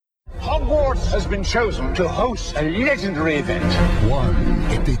Hogwarts has been chosen to host a legendary event. One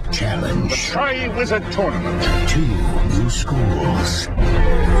epic challenge. The Tri-Wizard Tournament. 2 new schools. 3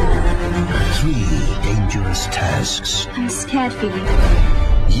 dangerous tasks. I'm scared for you.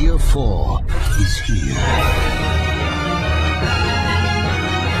 Year 4 is here.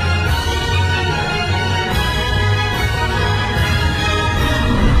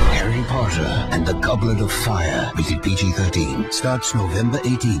 Harry Potter and the Goblet of Fire, rated PG-13, starts November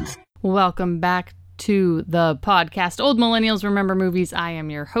 18th. Welcome back to the podcast Old Millennials Remember Movies. I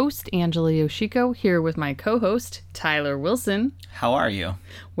am your host, Angela Yoshiko, here with my co-host, Tyler Wilson. How are you?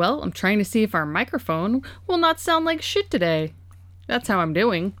 Well, I'm trying to see if our microphone will not sound like shit today. That's how I'm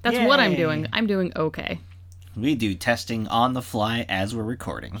doing. That's what I'm doing. I'm doing okay. We do testing on the fly as we're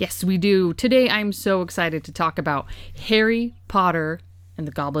recording. Yes, we do. Today, I'm so excited to talk about Harry Potter and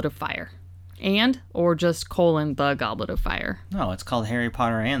the Goblet of Fire. Or just the Goblet of Fire. No, it's called Harry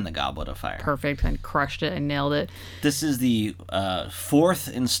Potter and the Goblet of Fire. Perfect. I crushed it and nailed it. This is the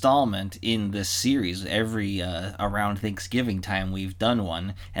 4th installment in this series. Every around Thanksgiving time, we've done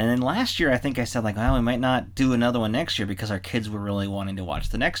one. And then last year, I think I said, we might not do another one next year because our kids were really wanting to watch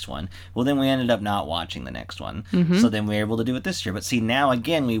the next one. Well, then we ended up not watching the next one. Mm-hmm. So then we were able to do it this year. But see, now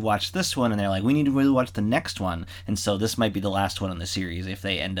again, we watched this one, and they're like, we need to really watch the next one. And so this might be the last one in the series if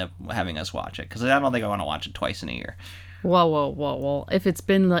they end up having us watch it, because I don't think I want to watch it twice in a year. Whoa.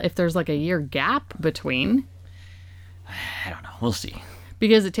 If there's a year gap between, I don't know. We'll see.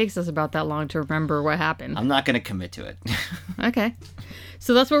 Because it takes us about that long to remember what happened. I'm not going to commit to it. Okay.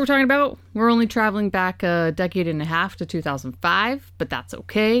 So that's what we're talking about. We're only traveling back a decade and a half to 2005, but that's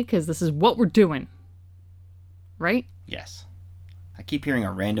okay because this is what we're doing. Right? Yes. I keep hearing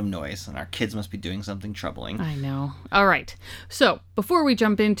a random noise, and our kids must be doing something troubling. I know. All right. So, before we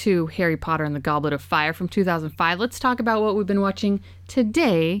jump into Harry Potter and the Goblet of Fire from 2005, let's talk about what we've been watching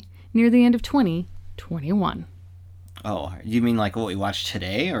today, near the end of 2021. Oh, you mean what we watched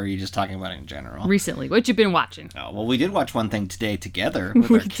today, or are you just talking about it in general? Recently. What you been watching? Oh, well, we did watch one thing today together with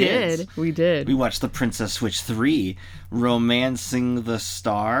our kids. We did. We watched The Princess Switch 3, Romancing the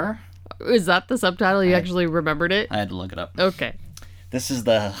Star. Is that the subtitle? You actually remembered it? I had to look it up. Okay. This is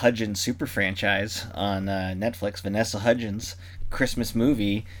the Hudgens super franchise on Netflix, Vanessa Hudgens' Christmas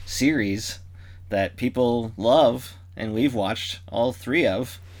movie series that people love, and we've watched all 3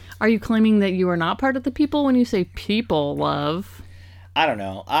 of. Are you claiming that you are not part of the people when you say people love? I don't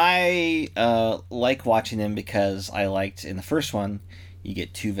know. I like watching them because I liked, in the first one, you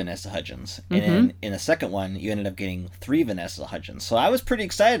get 2 Vanessa Hudgens. And then in the second one, you ended up getting 3 Vanessa Hudgens. So I was pretty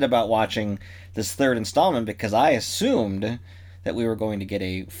excited about watching this 3rd installment because I assumed that we were going to get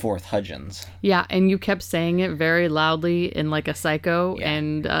a 4th Hudgens. Yeah, and you kept saying it very loudly and like a psycho. Yeah.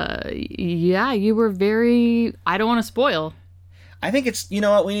 And you were very... I don't want to spoil. I think it's... You know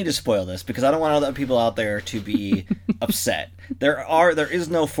what? We need to spoil this because I don't want other people out there to be upset. There is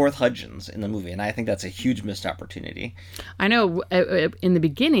no 4th Hudgens in the movie, and I think that's a huge missed opportunity. I know. In the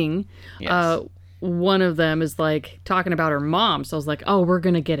beginning... Yes. One of them is talking about her mom. So I was like, oh, we're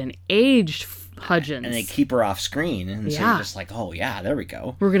going to get an aged Hudgens. And they keep her off screen. And so you're just oh, yeah, there we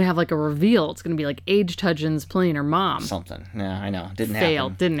go. We're going to have a reveal. It's going to be aged Hudgens playing her mom. Something. Yeah, I know. Didn't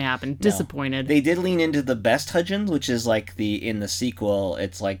Failed. happen. Didn't happen. No. Disappointed. They did lean into the best Hudgens, which is in the sequel,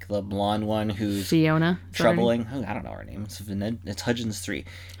 it's the blonde one who's... Fiona? Troubling. Oh, I don't know her name. It's Hudgens 3.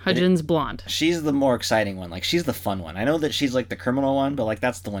 Hudgens blonde. She's the more exciting one. She's the fun one. I know that she's the criminal one, but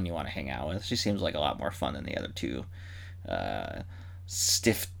that's the one you want to hang out with. She seems a lot more fun than the other 2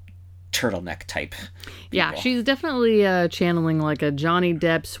 stiff turtleneck type people. Yeah, she's definitely channeling a Johnny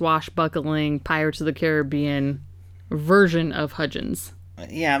Depp swashbuckling Pirates of the Caribbean version of Hudgens.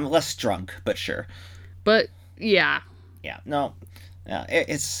 Yeah, I'm less drunk, but sure. But yeah. Yeah, no.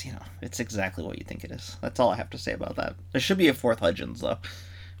 It's it's exactly what you think it is. That's all I have to say about that. There should be a 4th Hudgens though.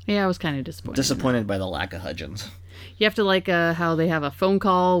 Yeah, I was kind of disappointed. Disappointed by the lack of Hudgens. You have to how they have a phone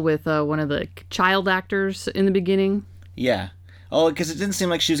call with one of the child actors in the beginning. Yeah. Oh, because it didn't seem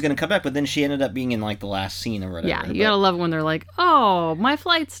like she was going to come back, but then she ended up being in the last scene or whatever. Yeah, you gotta love it when they're oh, my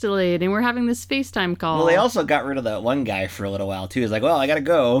flight's delayed and we're having this FaceTime call. Well, they also got rid of that one guy for a little while too. He's well, I gotta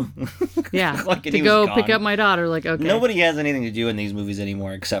go. Yeah, to go pick up my daughter. Okay. Nobody has anything to do in these movies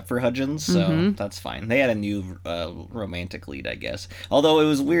anymore except for Hudgens, so that's fine. They had a new romantic lead, I guess. Although it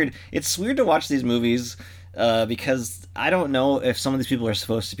was weird. It's weird to watch these movies because I don't know if some of these people are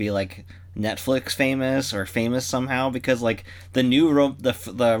supposed to be Netflix famous or famous somehow, because like the new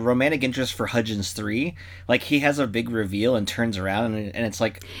the romantic interest for Hudgens 3, like he has a big reveal and turns around and it's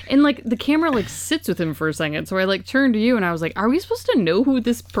like, and like the camera like sits with him for a second, so I like turned to you and I was like, are we supposed to know who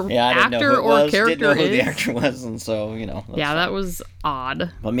this actor or character didn't know who is? the actor was, and so that's yeah, fine. that was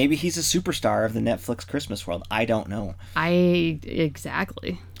odd. But maybe he's a superstar of the Netflix Christmas world. I don't know.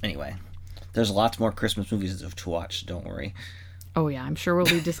 Exactly. Anyway, there's lots more Christmas movies to watch. Don't worry. Oh yeah, I'm sure we'll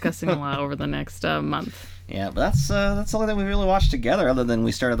be discussing a lot over the next month. Yeah, but that's all that we really watched together, other than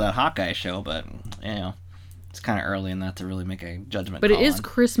we started that Hawkeye show. But it's kind of early in that to really make a judgment. But call it is on.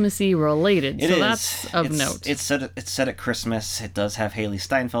 Christmassy related, It so is. that's of note. It's set at Christmas. It does have Haley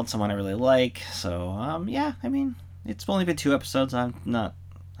Steinfeld, someone I really like. So yeah, I mean, it's only been 2 episodes. I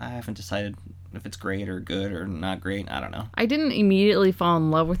haven't decided if it's great or good or not great. I don't know. I didn't immediately fall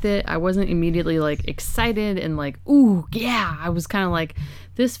in love with it. I wasn't immediately like excited and like, ooh, yeah. I was kind of like,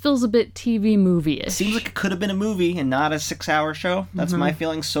 this feels a bit TV movie-ish. Seems like it could have been a movie and not a 6-hour show. That's my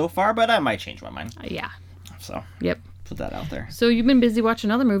feeling so far, but I might change my mind. Yeah. So Yep. put that out there. So you've been busy watching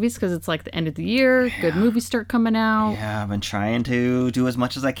other movies because it's like the end of the year. Good movies start coming out. Yeah, I've been trying to do as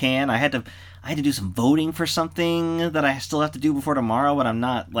much as I can. I had to do some voting for something that I still have to do before tomorrow, but I'm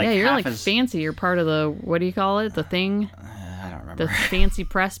not like yeah, you're half like as fancy. You're part of the, what do you call it? The thing? I don't remember. The fancy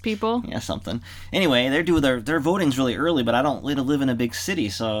press people? Yeah, something. Anyway, their voting's really early, but I don't live in a big city,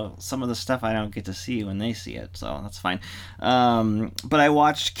 so some of the stuff I don't get to see when they see it, so that's fine. But I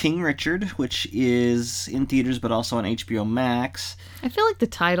watched King Richard, which is in theaters, but also on HBO Max. I feel like the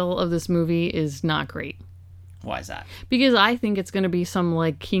title of this movie is not great. Why is that? Because I think it's going to be some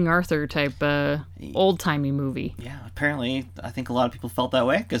like King Arthur type old-timey movie. Yeah, apparently, I think a lot of people felt that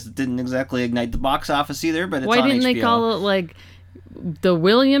way, because it didn't exactly ignite the box office either, but it's Why on didn't HBO. they call it like the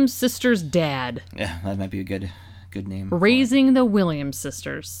Williams Sisters' Dad? Yeah, that might be a good name. Raising the Williams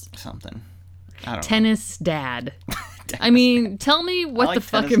Sisters. Something. I don't Tennis Dad. I mean, tell me what like the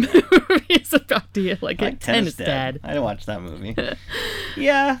fucking Tennis movie is about. Do you like know. it? Tennis Dad. I watched that movie.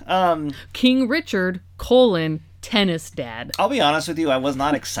 Yeah, King Richard, Tennis Dad. I'll be honest with you, I was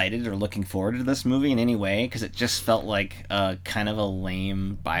not excited or looking forward to this movie in any way, because it just felt like kind of a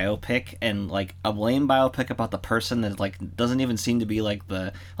lame biopic, and like a lame biopic about the person that like doesn't even seem to be like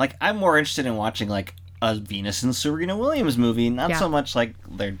the, like, I'm more interested in watching like a Venus and Serena Williams movie, not so much like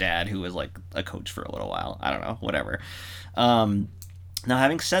their dad, who was like a coach for a little while. I don't know, whatever. Now,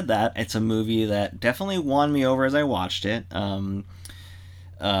 having said that, it's a movie that definitely won me over as I watched it.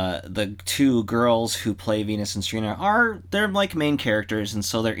 The two girls who play Venus and Serena they're like main characters, and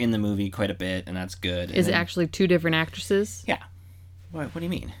so they're in the movie quite a bit, and that's good. Is it actually two different actresses? Yeah. What do you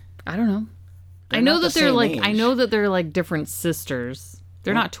mean? I don't know. They're I know not that the they're same like, age. I know that they're like different sisters.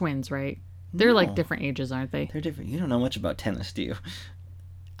 They're not twins, right? They're like different ages, aren't they? They're different. You don't know much about tennis, do you?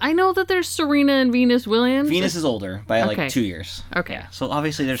 I know that there's Serena and Venus Williams. Venus is older by like Okay. 2 years. Okay. Yeah, so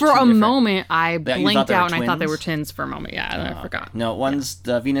obviously there's For two a different- moment, I you thought blinked they were out and I thought they were twins? twins for a moment. Yeah, and I forgot. No,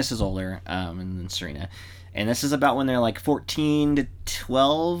 Venus is older, and then Serena. And this is about when they're like 14 to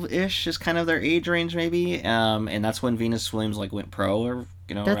 12-ish is kind of their age range, maybe. And that's when Venus Williams like went pro, or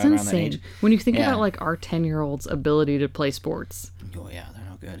That's around that insane. age. When you think Yeah. about like our 10-year-olds' ability to play sports, Oh yeah, they're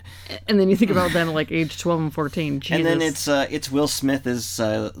no good. and then you think about them at like age 12 and 14. Jesus. And then it's Will Smith is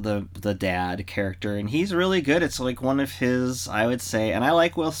the dad character, and he's really good. It's like one of his, I would say, and I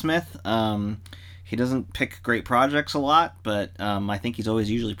like Will Smith. He doesn't pick great projects a lot, but I think he's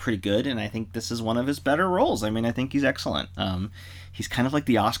always usually pretty good, and I think this is one of his better roles. I mean, I think he's excellent. He's kind of like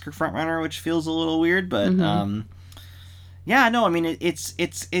the Oscar frontrunner, which feels a little weird, but yeah, no, I mean, it's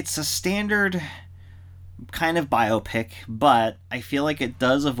a standard kind of biopic, but I feel like it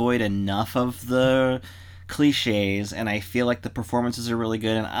does avoid enough of the cliches, and I feel like the performances are really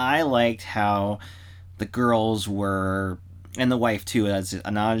good, and I liked how the girls were, and the wife too, as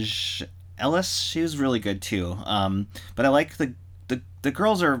Anaj Ellis, she was really good too. But I like the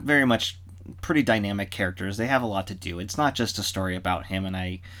girls are very much pretty dynamic characters. They have a lot to do. It's not just a story about him, and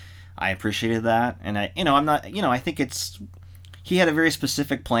I appreciated that. And I think he had a very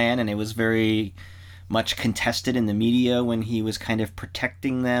specific plan, and it was very much contested in the media when he was kind of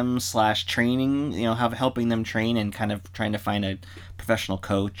protecting them / training, helping them train and kind of trying to find a professional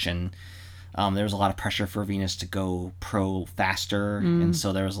coach. And there was a lot of pressure for Venus to go pro faster, and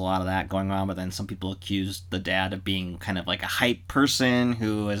so there was a lot of that going on. But then some people accused the dad of being kind of like a hype person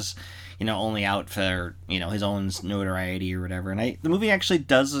who was, only out for, his own notoriety or whatever. And the movie actually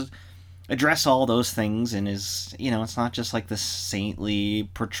does address all those things, and is, it's not just like this saintly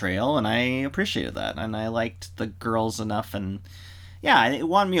portrayal, and I appreciated that, and I liked the girls enough, and yeah, it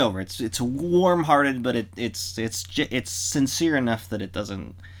won me over. It's warm-hearted, but it's sincere enough that it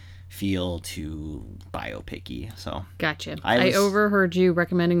doesn't feel too biopic-y. So Gotcha. I I overheard you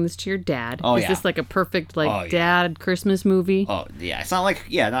recommending this to your dad. Oh, Is yeah. this like a perfect Oh, yeah. dad Christmas movie? oh yeah, it's not like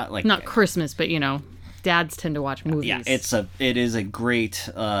Not Christmas, but dads tend to watch movies. yeah, it is a great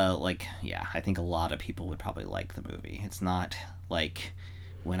I think a lot of people would probably like the movie. It's not like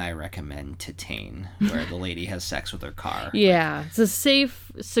When I Recommend Titane, where the lady has sex with her car. Yeah, it's a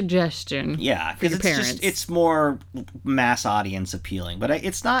safe suggestion. Yeah, for your because parents. it's more mass audience appealing, but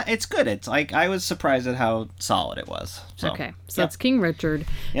it's good. It's like I was surprised at how solid it was. So, Okay, so yep. that's King Richard,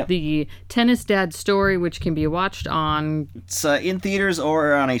 Yep. the tennis dad story, which can be watched on. It's in theaters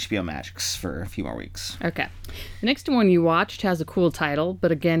or on HBO Max for a few more weeks. Okay, the next one you watched has a cool title,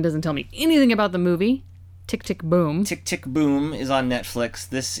 but again doesn't tell me anything about the movie. Tick Tick Boom. Tick Tick Boom is on Netflix.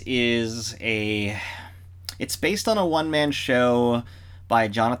 It's based on a one-man show by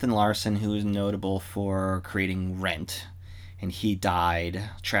Jonathan Larson, who is notable for creating Rent. And he died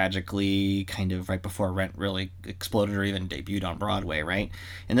tragically kind of right before Rent really exploded or even debuted on Broadway, right?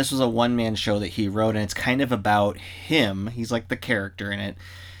 And this was a one-man show that he wrote, and it's kind of about him. He's like the character in it,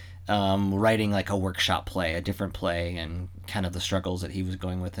 writing like a workshop play, a different play, and kind of the struggles that he was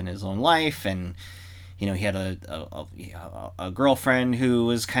going with in his own life. And he had a girlfriend who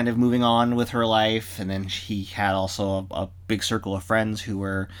was kind of moving on with her life, and then he had also a big circle of friends who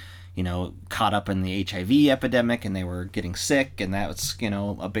were, caught up in the HIV epidemic, and they were getting sick, and that was,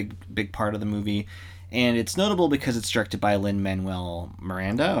 a big part of the movie. And it's notable because it's directed by Lin-Manuel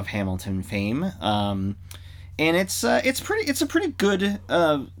Miranda of Hamilton fame. And it's a pretty good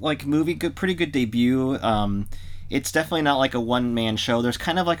movie, pretty good debut. It's definitely not like a one-man show. There's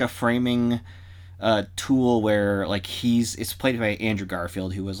kind of like a framing tool where it's played by Andrew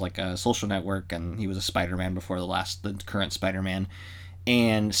Garfield, who was like a Social Network, and he was a Spider-Man before the current Spider-Man.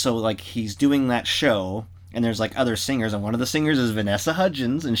 And so he's doing that show, and there's other singers, and one of the singers is Vanessa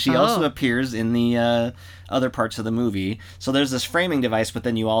Hudgens, and she also appears in the other parts of the movie. So there's this framing device, but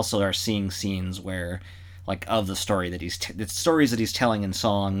then you also are seeing scenes where of the story that the stories that he's telling in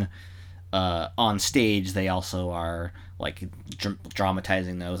song on stage, they also are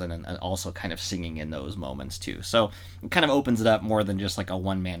dramatizing those and also kind of singing in those moments too. So it kind of opens it up more than just a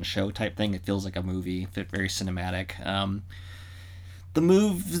one-man show type thing. It feels like a movie, very cinematic.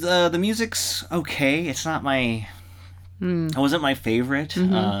 The music's okay. It's not it wasn't my favorite.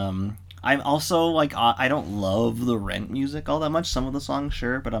 Mm-hmm. I'm also I don't love the Rent music all that much. Some of the songs,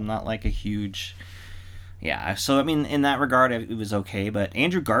 sure, but I'm not a huge. Yeah, so I mean, in that regard, it was okay. But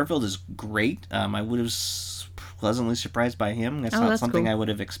Andrew Garfield is great. I would have pleasantly surprised by him. That's not something cool. I would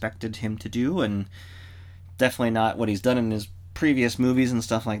have expected him to do, and definitely not what he's done in his previous movies and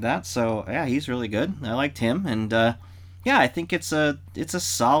stuff like that. So yeah, he's really good. I liked him, and I think it's a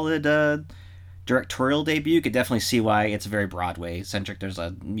solid directorial debut. You could definitely see why it's very Broadway centric. There's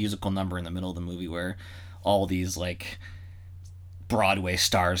a musical number in the middle of the movie where all these Broadway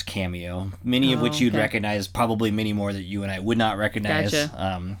stars cameo, many of which you'd recognize, probably many more that you and I would not recognize.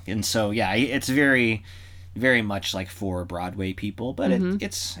 Gotcha. And so yeah, it's very, very much for Broadway people, but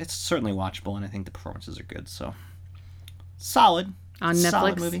it's certainly watchable, and I think the performances are good. So solid On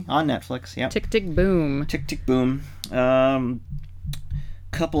solid Netflix? movie on Netflix. Yeah, Tick Tick Boom. Tick Tick Boom.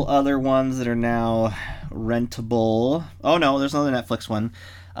 Couple other ones that are now rentable. Oh no, there's another Netflix one.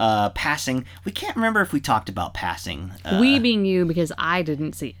 Passing. We can't remember if we talked about Passing. We being you, because I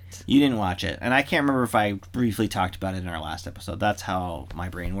didn't see it. You didn't watch it, and I can't remember if I briefly talked about it in our last episode. That's how my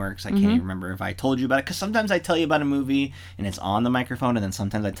brain works. I can't even remember if I told you about it, because sometimes I tell you about a movie and it's on the microphone, and then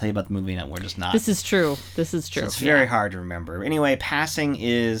sometimes I tell you about the movie and we're just not. This is true. So it's very hard to remember. Anyway, Passing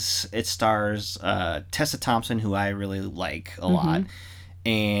it stars Tessa Thompson, who I really like a lot,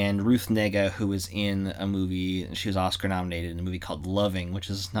 and Ruth Negga, who was in a movie. She was Oscar nominated in a movie called Loving,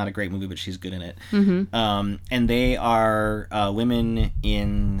 which is not a great movie, but she's good in it. And they are women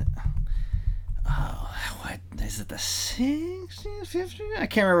in what is it, the 60s, 50s? I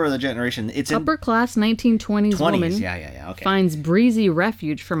can't remember the generation. It's Upper class 1920s 20s. woman Yeah. Okay. finds breezy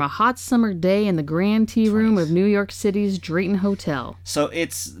refuge from a hot summer day in the grand tea room of New York City's Drayton Hotel. So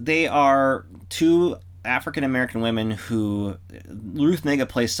they are two African American women who Ruth Negga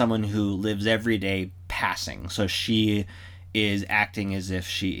plays someone who lives every day passing. So she is acting as if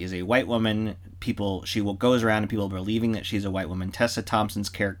she is a white woman. Goes around and people are believing that she's a white woman. Tessa Thompson's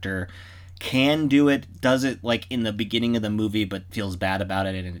character can do it, does it in the beginning of the movie, but feels bad about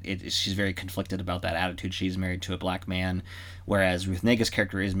it, and she's very conflicted about that attitude. She's married to a black man, whereas Ruth Negga's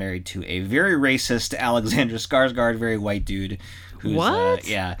character is married to a very racist Alexander Skarsgård, very white dude. Who's, What?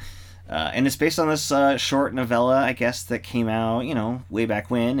 And it's based on this short novella, I guess, that came out, way back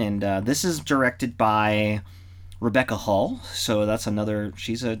when. And this is directed by Rebecca Hall. So that's another.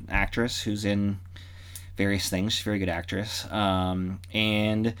 She's an actress who's in various things. She's a very good actress.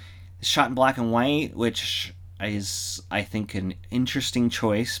 And shot in black and white, which is, I think, an interesting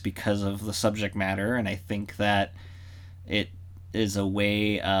choice because of the subject matter, and I think that it is a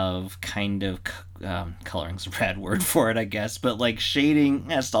way of kind of coloring's a bad word for it, I guess, but like shading,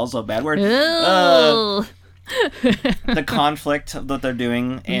 that's also a bad word. The conflict that they're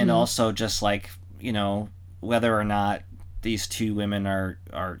doing, and also just like, you know, whether or not these two women are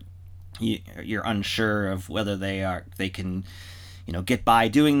you're unsure of whether they can, you know, get by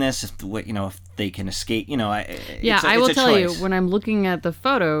doing this, if they can escape, you know. I will tell you, when I'm looking at the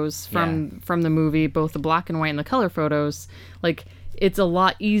photos from the movie, both the black and white and the color photos, like, it's a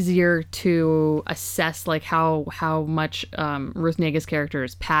lot easier to assess like how much Ruth Negga's character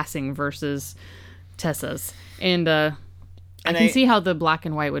is passing versus Tessa's, and I can see how the black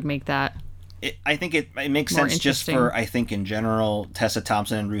and white would make that. I think it makes sense just for, I think, in general, Tessa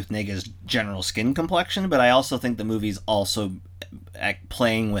Thompson and Ruth Negga's general skin complexion, but I also think the movie's also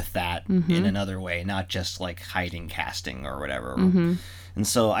playing with that in another way, not just like hiding casting or whatever. And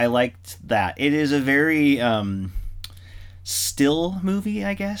so I liked that. It is a very still movie,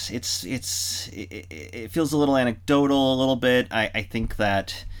 I guess. It feels a little anecdotal a little bit. I think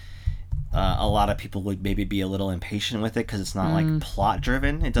that a lot of people would maybe be a little impatient with it because it's not like plot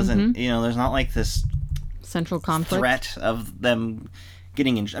driven. It doesn't, you know, there's not like this central conflict threat of them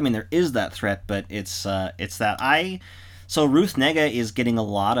getting in. I mean, there is that threat, but it's that so Ruth Negga is getting a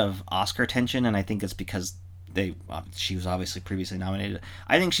lot of Oscar attention, and I think it's because she was obviously previously nominated.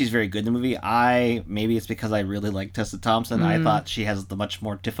 I think she's very good in the movie. Maybe it's because I really like Tessa Thompson. I thought she has the much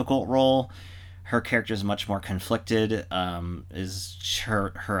more difficult role. Her character is much more conflicted. Is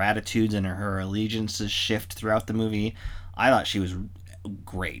her attitudes and her allegiances shift throughout the movie. I thought she was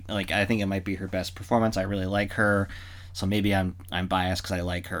great. Like, I think it might be her best performance. I really like her, so maybe I'm biased because I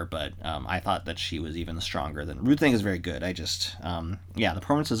like her, but I thought that she was even stronger than Ruth. Negga is very good. I just the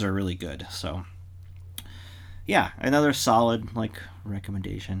performances are really good. So yeah, another solid like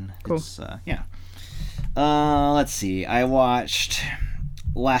recommendation. Cool. It's, let's see. I watched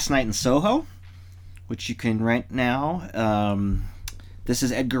Last Night in Soho, which you can rent now. This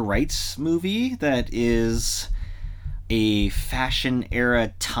is Edgar Wright's movie that is a fashion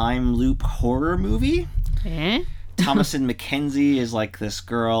era time loop horror movie. Thomasin McKenzie is like this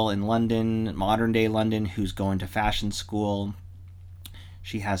girl in London, modern day London, who's going to fashion school.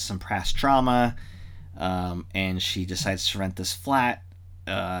 She has some past trauma, and she decides to rent this flat.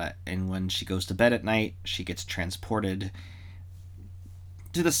 And when she goes to bed at night, she gets transported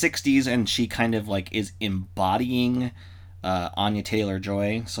to the 60s, and she kind of like is embodying Anya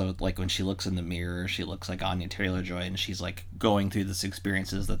Taylor-Joy. So like when she looks in the mirror, she looks like Anya Taylor-Joy, and she's like going through this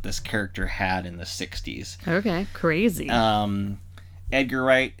experiences that this character had in the 60s. Okay, crazy. Edgar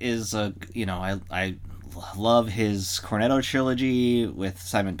Wright is I love his Cornetto trilogy with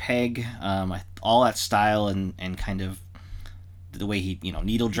Simon Pegg. All that style and kind of the way he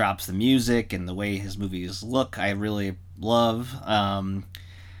needle drops the music and the way his movies look, I really love.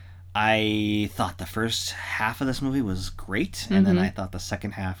 I thought the first half of this movie was great, and then I thought the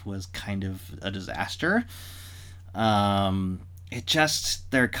second half was kind of a disaster. There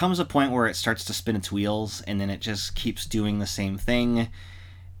comes a point where it starts to spin its wheels, and then it just keeps doing the same thing,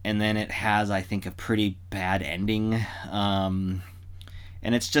 and then it has, I think, a pretty bad ending. And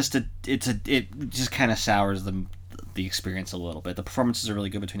it's just it just kind of sours the experience a little bit. The performances are really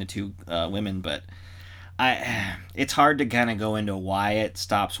good between the two women, but it's hard to kind of go into why it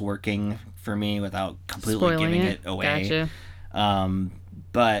stops working for me without completely giving it away. Gotcha.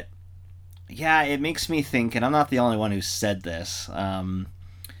 But yeah, it makes me think, and I'm not the only one who said this.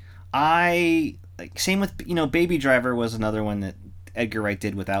 Same with Baby Driver was another one that Edgar Wright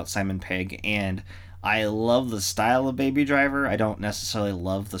did without Simon Pegg, and I love the style of Baby Driver. I don't necessarily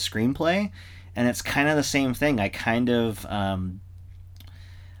love the screenplay, and it's kind of the same thing. I kind of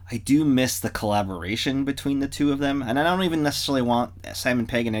I do miss the collaboration between the two of them, and I don't even necessarily want Simon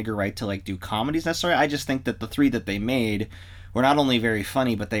Pegg and Edgar Wright to like do comedies necessarily. I just think that the three that they made were not only very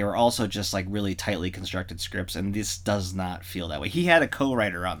funny, but they were also just like really tightly constructed scripts, and this does not feel that way. He had a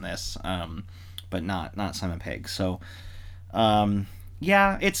co-writer on this, but not Simon Pegg. So I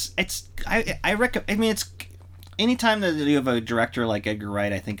recommend. I mean, it's anytime that you have a director like Edgar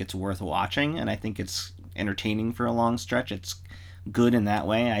Wright, I think it's worth watching, and I think it's entertaining for a long stretch. It's good in that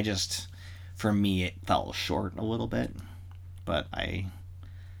way. For me, it fell short a little bit, but I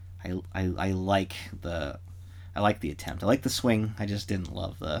like the attempt. I like the swing. I just didn't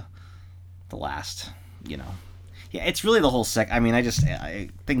love the last. Yeah, it's really the whole I mean,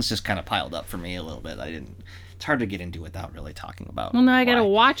 things just kind of piled up for me a little bit. It's hard to get into without really talking about. Well, now I gotta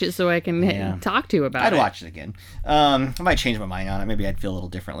watch it so I can talk to you about it. I'd watch it again. I might change my mind on it. Maybe I'd feel a little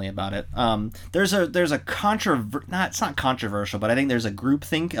differently about it. There's a it's not controversial, but I think there's a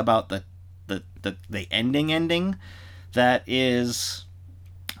groupthink about the ending that is.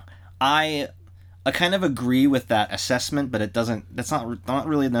 I kind of agree with that assessment, but that's not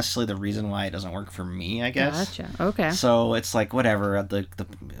really necessarily the reason why it doesn't work for me, I guess. Gotcha. Okay. So it's like whatever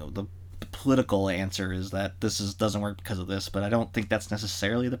the political answer is that doesn't work because of this, but I don't think that's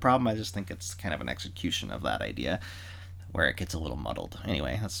necessarily the problem. I just think it's kind of an execution of that idea where it gets a little muddled.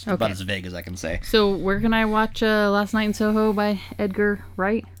 Anyway, that's about as vague as I can say. So where can I watch Last Night in Soho by Edgar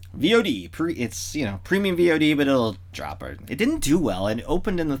Wright? VOD. It's premium VOD, but it'll drop. It didn't do well. It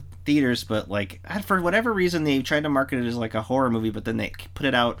opened in the theaters, but like for whatever reason they tried to market it as like a horror movie, but then they put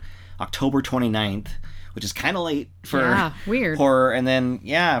it out October 29th. Which is kind of late for weird horror. And then,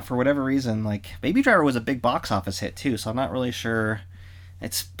 for whatever reason, like, Baby Driver was a big box office hit, too. So I'm not really sure.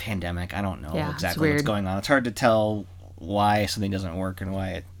 It's pandemic. I don't know exactly what's going on. It's hard to tell why something doesn't work and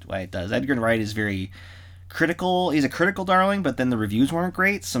why it does. Edgar Wright is very critical. He's a critical darling, but then the reviews weren't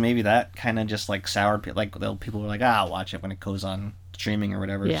great. So maybe that kind of just, like, soured. Like, people were like, I'll watch it when it goes on streaming or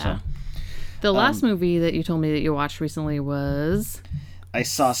whatever. Yeah. So, the last movie that you told me that you watched recently was... I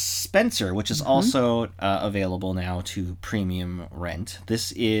saw Spencer, which is also available now to premium rent.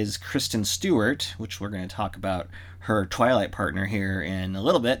 This is Kristen Stewart, which we're going to talk about her Twilight partner here in a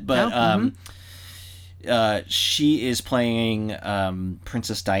little bit. But she is playing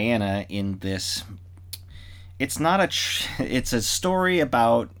Princess Diana in this. It's not it's a story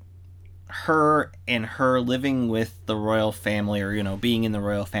about her and her living with the royal family, or being in the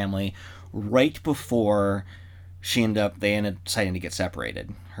royal family right before. They ended up deciding to get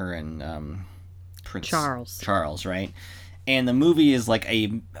separated, her and Prince Charles, right? And the movie is like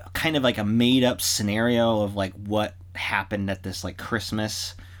a kind of like a made up scenario of like what happened at this like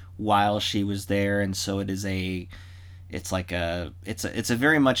Christmas while she was there, and so it's a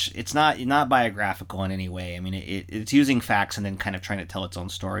very much, it's not biographical in any way. I mean, it's using facts and then kind of trying to tell its own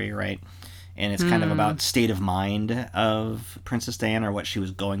story, right? And it's kind of about state of mind of Princess Diana, or what she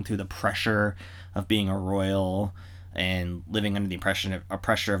was going through, the pressure of being a royal and living under the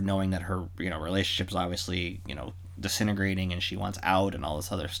pressure of knowing that her relationship is obviously disintegrating and she wants out and all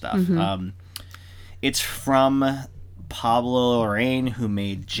this other stuff. It's from Pablo Larraín, who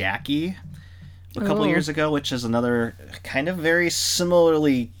made Jackie a couple years ago, which is another kind of very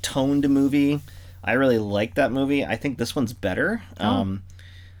similarly toned movie. I really like that movie. I think this one's better.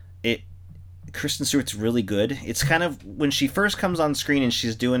 Kristen Stewart's really good. It's kind of when she first comes on screen and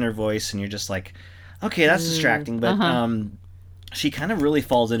she's doing her voice and you're just like, okay, that's distracting, but she kind of really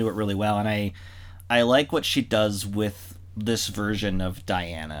falls into it really well, and I like what she does with this version of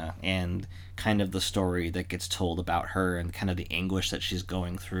Diana and kind of the story that gets told about her and kind of the anguish that she's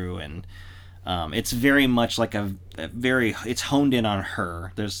going through, and it's very much like it's honed in on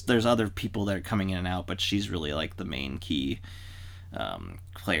her. There's other people that are coming in and out, but she's really like the main key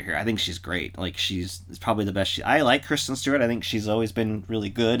player here. I think she's great. Like, she's probably the best. I like Kristen Stewart. I think she's always been really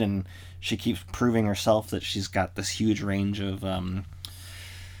good, and she keeps proving herself that she's got this huge range of kind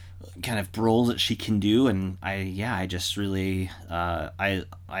of roles that she can do. And I just really I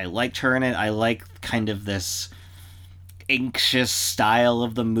liked her in it. I like kind of this anxious style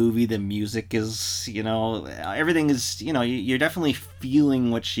of the movie. The music is, everything is, you're definitely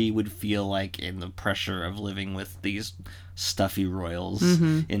feeling what she would feel like in the pressure of living with these stuffy royals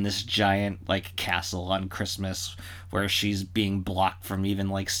in this giant like castle on Christmas, where she's being blocked from even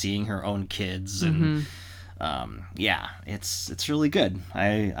like seeing her own kids, and it's really good.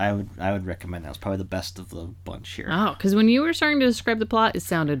 I would recommend that. It's probably the best of the bunch here. Oh, because when you were starting to describe the plot, it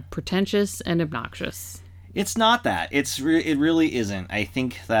sounded pretentious and obnoxious. It's not that. It really isn't. I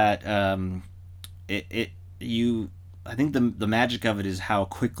think that I think the magic of it is how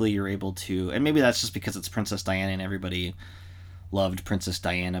quickly you're able to, and maybe that's just because it's Princess Diana and everybody loved Princess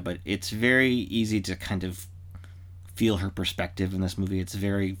Diana, but it's very easy to kind of feel her perspective in this movie. It's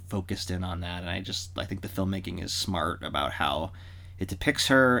very focused in on that, and I think the filmmaking is smart about how it depicts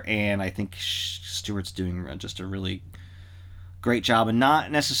her, and I think Stewart's doing just a really great job, and not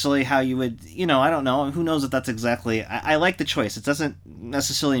necessarily how you would, I don't know, who knows if that's exactly, I like the choice. It doesn't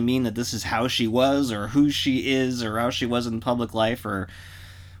necessarily mean that this is how she was, or who she is, or how she was in public life, or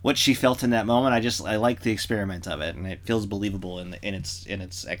what she felt in that moment. I like the experiment of it, and it feels believable in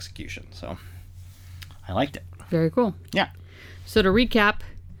its execution, so I liked it. Very cool. Yeah. So to recap,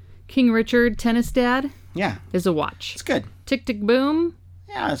 King Richard, Tennis Dad, yeah, is a watch. It's good. Tick Tick Boom,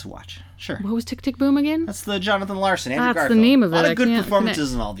 Yeah, let's watch. Sure. What was Tick Tick Boom again? That's the Jonathan Larson, Andrew That's Garfield. the name of it. A lot I of good can't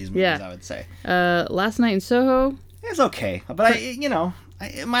performances in all these movies, I would say. Last Night in Soho. It's okay, but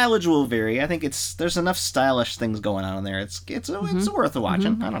mileage will vary. I think there's enough stylish things going on in there. It's worth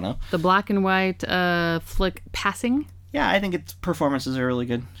watching. I don't know. The black and white flick Passing. Yeah, I think its performances are really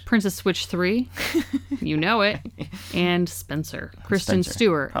good. Princess Switch 3, you know it, and Kristen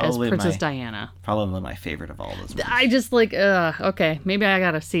Stewart as Princess Diana. Probably my favorite of all those movies. I just okay, maybe I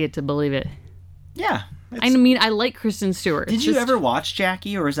gotta see it to believe it. Yeah. I mean, I like Kristen Stewart. Did you ever watch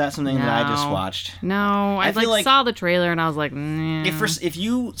Jackie, or is that something that I just watched? No, I saw the trailer and I was like, nah.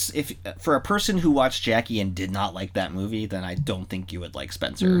 If for a person who watched Jackie and did not like that movie, then I don't think you would like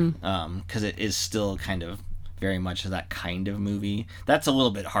Spencer, because it is still kind of very much that kind of movie. That's a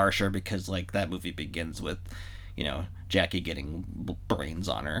little bit harsher because that movie begins with, Jackie getting brains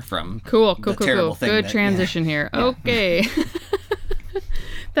on her from cool. terrible thing. Good transition here. Yeah. Okay.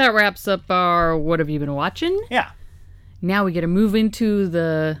 That wraps up our What Have You Been Watching? Yeah. Now we get to move into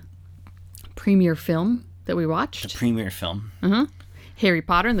the premiere film that we watched. The premiere film. Harry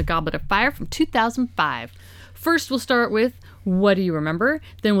Potter and the Goblet of Fire from 2005. First, we'll start with what do you remember?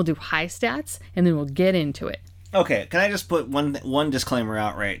 Then we'll do high stats, and then we'll get into it. Okay, can I just put one disclaimer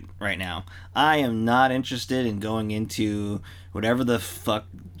out right now? I am not interested in going into whatever the fuck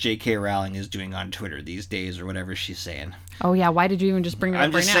J.K. Rowling is doing on Twitter these days, or whatever she's saying. Oh yeah, why did you even just bring it up right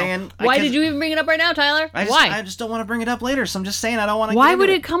now? I'm just saying. Why did you even bring it up right now, Tyler? Why? I just don't want to bring it up later, so I'm just saying I don't want to. Why would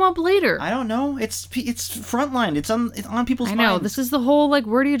it come up later? I don't know. It's frontline. It's on people's minds. I know. This is the whole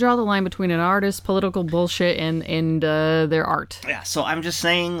where do you draw the line between an artist's political bullshit and their art? Yeah. So I'm just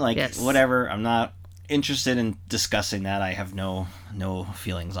saying yes. Whatever. I'm not interested in discussing that. I have no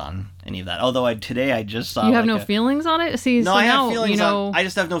feelings on any of that. Although today I just saw. You have no feelings on it? See, no, so I now, have feelings on. I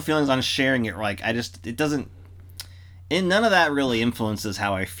just have no feelings on sharing it. It doesn't. And none of that really influences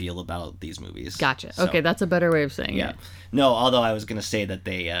how I feel about these movies. Gotcha. So, okay, that's a better way of saying it. No, although I was gonna say that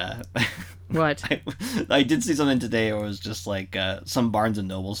they. What? I did see something today where it was just some Barnes and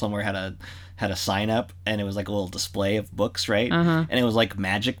Noble somewhere had a sign up, and it was a little display of books, right? Uh-huh. And it was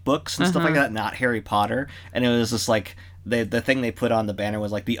magic books and stuff like that, not Harry Potter. And it was just the thing they put on the banner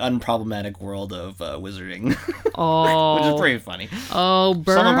was the unproblematic world of wizarding. Oh. Which is pretty funny. Oh,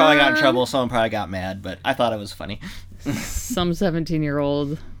 burn. Someone probably got in trouble, someone probably got mad, but I thought it was funny. Some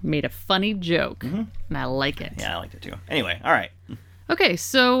 17-year-old made a funny joke, and I like it. Yeah, I liked it too. Anyway, all right. Okay,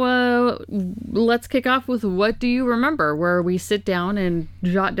 so let's kick off with What Do You Remember, where we sit down and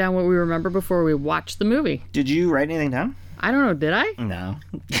jot down what we remember before we watch the movie. Did you write anything down? I don't know. Did I? No.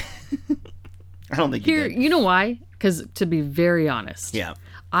 I don't think you did. You know why? Because to be very honest, yeah,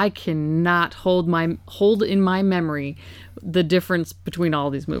 I cannot hold in my memory the difference between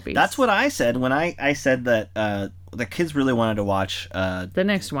all these movies. That's what I said when I said that the kids really wanted to watch the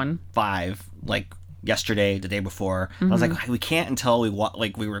next one 5 yesterday, the day before. I was like, we can't until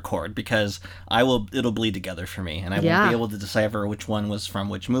we record, because it'll bleed together for me, and I won't be able to decipher which one was from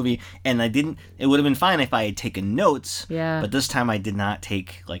which movie. And it would have been fine if I had taken notes. Yeah. But this time I did not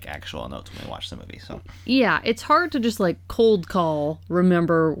take actual notes when we watched the movie. So yeah, it's hard to just cold call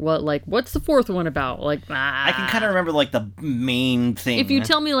remember what's the fourth one about. I can kind of remember the main thing. If you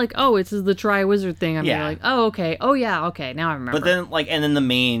tell me this is the Tri-Wizard thing, I'm oh okay, oh yeah, okay, now I remember. But then and then the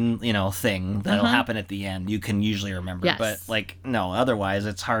main thing that'll happen at the end, you can usually remember. Yes. But no, otherwise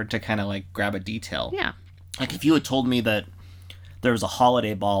it's hard to kind of grab a detail. Yeah. If you had told me that there was a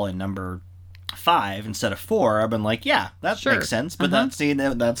holiday ball in number 5 instead of 4, I've been yeah, that makes sense. But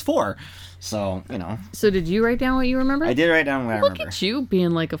that's 4. So, So did you write down what you remember? I did write down what I remember. Look at you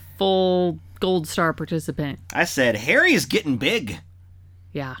being a full Gold Star participant. I said, Harry is getting big.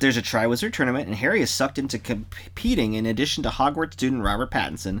 Yeah. There's a Tri-Wizard tournament, and Harry is sucked into competing in addition to Hogwarts student Robert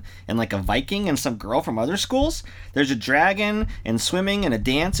Pattinson and a Viking and some girl from other schools. There's a dragon and swimming and a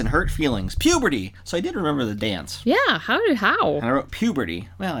dance and hurt feelings. Puberty. So I did remember the dance. Yeah. How? And I wrote puberty.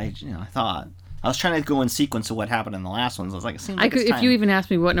 Well, I thought. I was trying to go in sequence of what happened in the last ones. I was it seems like it's time. If you even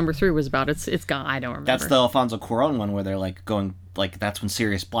asked me what number 3 was about, it's gone. I don't remember. That's the Alfonso Cuarón one where they're going that's when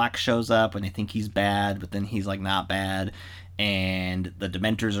Sirius Black shows up and they think he's bad, but then he's not bad. And the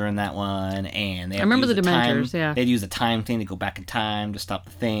Dementors are in that one, and I remember the Dementors. Yeah, they'd use a time thing to go back in time to stop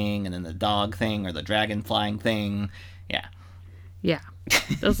the thing, and then the dog thing or the dragon flying thing. Yeah,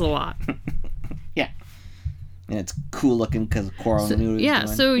 that's a lot. Yeah, and it's cool looking because Cuarón knew what he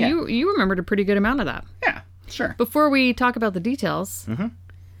was doing. So you remembered a pretty good amount of that. Yeah, sure. Before we talk about the details,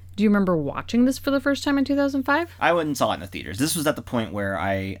 do you remember watching this for the first time in 2005? I went and saw it in the theaters. This was at the point where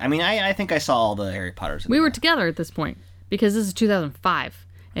I think I saw all the Harry Potters. We were together at this point. Because this is 2005.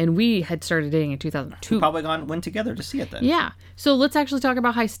 and we had started dating in 2002. Probably went together to see it then. Yeah. So let's actually talk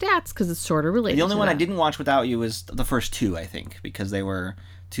about High Stats because it's sort of related. The only to one that. I didn't watch without you was the first two, I think, because they were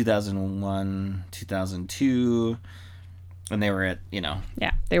 2001, 2002, and they were at,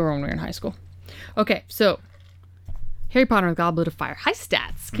 Yeah, they were when we were in high school. Okay, so Harry Potter and the Goblet of Fire High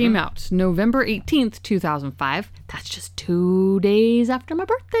Stats came out November 18th, 2005. That's just 2 days after my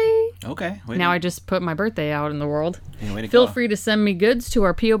birthday. Okay. Now I just put my birthday out in the world. Way to Feel go. free to send me goods to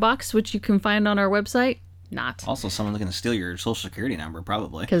our P.O. Box, which you can find on our website. Not. Also, someone's going to steal your social security number,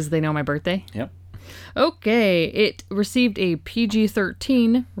 probably. Because they know my birthday. Yep. Okay, it received a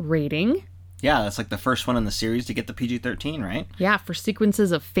PG-13 rating. Yeah, that's like the first one in the series to get the PG-13, right? Yeah, for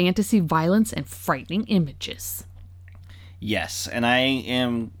sequences of fantasy violence and frightening images. Yes, and I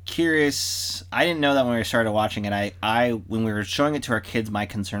am curious. I didn't know that when we started watching it. I when we were showing it to our kids, my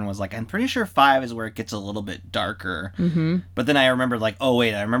concern was like, I'm pretty sure 5 is where it gets a little bit darker. Mm-hmm. But then I remembered like, oh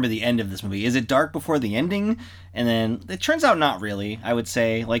wait, I remember the end of this movie. Is it dark before the ending? And then it turns out not really. I would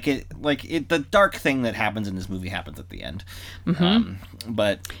say the dark thing that happens in this movie happens at the end. Mm-hmm.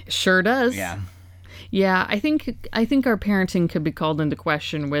 But sure does. Yeah. Yeah, I think our parenting could be called into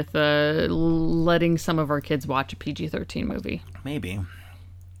question with letting some of our kids watch a PG-13 movie. Maybe.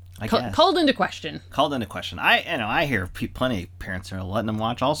 I guess. Called into question. Called into question. I hear plenty of parents are letting them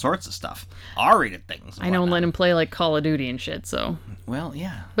watch all sorts of stuff, R-rated things. I know, and let them play like Call of Duty and shit. So. Well,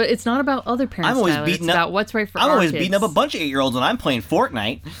 yeah. But it's not about other parents. It's about what's right for our kids. I'm always beating up a bunch of 8-year-olds when I'm playing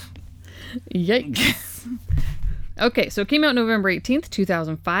Fortnite. Yikes. Okay, so it came out November 18th,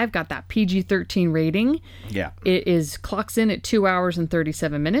 2005, got that PG-13 rating. Yeah. It clocks in at 2 hours and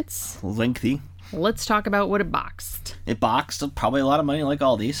 37 minutes. Lengthy. Let's talk about what it boxed. It boxed probably a lot of money like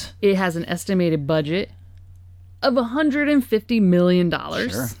all these. It has an estimated budget of $150 million.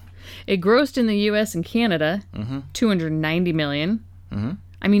 Sure. It grossed in the U.S. and Canada $290 million. Mm-hmm.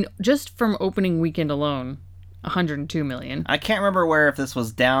 I mean, just from opening weekend alone, $102 million. I can't remember if this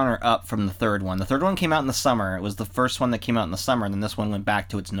was down or up from the third one. The third one came out in the summer. It was the first one that came out in the summer, and then this one went back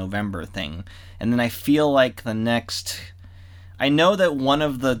to its November thing. And then I feel like the next... I know that one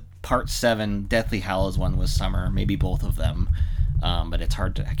of the Part 7 Deathly Hallows one was summer, maybe both of them. But it's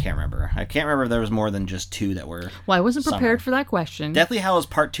hard to... I can't remember. I can't remember if there was more than just 2 that were Well, I wasn't summer. prepared for that question. Deathly Hallows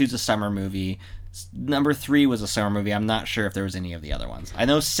Part 2 is a summer movie. Number 3 was a summer movie. I'm not sure if there was any of the other ones. I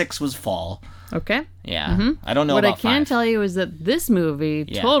know 6 was fall. Okay. Yeah. Mm-hmm. I don't know what about 5. What I can tell you is that this movie,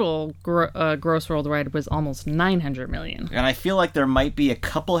 total gross worldwide, was almost $900 million. And I feel like there might be a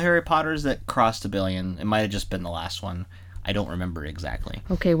couple Harry Potters that crossed $1 billion. It might have just been the last one. I don't remember exactly.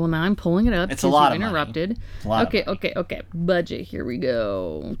 Okay, well now I'm pulling it up. It's a lot of interrupted. Money. Okay. Budget, here we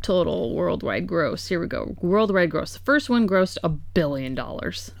go. Total worldwide gross. Here we go. Worldwide gross. The first one grossed $1 billion.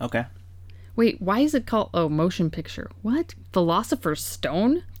 Okay. Wait, why is it called... Oh, motion picture. What? Philosopher's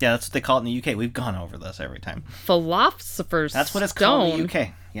Stone? Yeah, that's what they call it in the UK. We've gone over this every time. Philosopher's Stone? That's what it's called in the UK.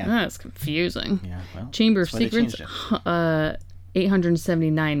 Yeah. That's confusing. Yeah, well... Chamber of Secrets,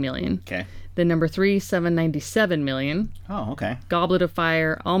 $879 million. Okay. Then number 3, $797 million. Oh, okay. Goblet of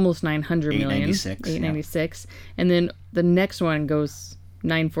Fire, almost $900 million. $896. Yeah. And then the next one goes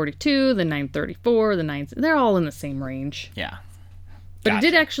 $942, then $934, the 9... They're all in the same range. Yeah. But It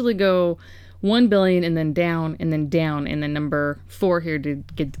did actually go $1 billion and then down and then down, and then number 4 here did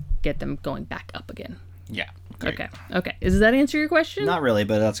get them going back up again. Yeah. Great. Okay. Does that answer your question? Not really,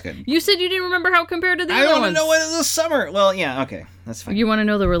 but that's good. You said you didn't remember how it compared to the other ones. I want to know what it was summer. Well, yeah, okay. That's fine. You want to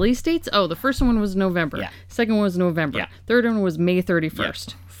know the release dates? Oh, the first one was November. Yeah. Second one was November. Yeah. Third one was May 31st.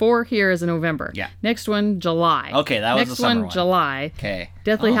 Yeah. 4 here is November. Yeah. Next one, July. Okay, that was the summer one. Next one, July. Okay.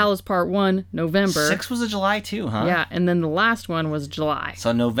 Deathly Hallows Part 1, November. 6 was a July too, huh? Yeah, and then the last one was July.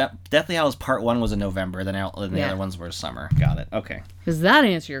 So Deathly Hallows Part 1 was in November, then the other ones were summer. Got it. Okay. Does that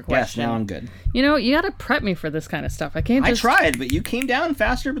answer your question? Yes, now I'm good. You know, you got to prep me for this kind of stuff. I can't just... I tried, but you came down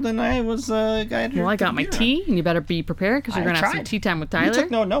faster than I was. I got my tea, and you better be prepared because you're going to have some tea time with Tyler. You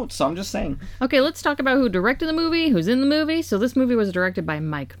took no notes, so I'm just saying. Okay, let's talk about who directed the movie, who's in the movie. So this movie was directed by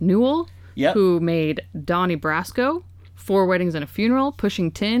Mike Newell, who made Donnie Brasco, 4 Weddings and a Funeral,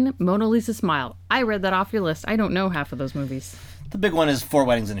 Pushing Tin, Mona Lisa Smile. I read that off your list. I don't know half of those movies. The big one is 4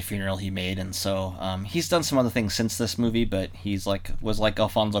 Weddings and a Funeral he made, and so he's done some other things since this movie, but was like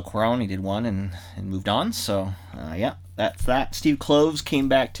Alfonso Cuarón. He did one and moved on. So that's that. Steve Kloves came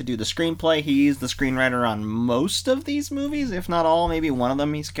back to do the screenplay. He's the screenwriter on most of these movies, if not all. Maybe one of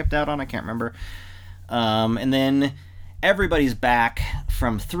them he skipped out on. I can't remember. And then everybody's back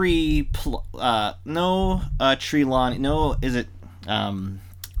from 3. Whoa,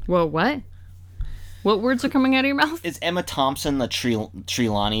 what? What words are coming out of your mouth? Is Emma Thompson the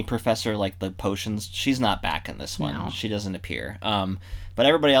Trelawney professor, like the potions? She's not back in this one. No. She doesn't appear. But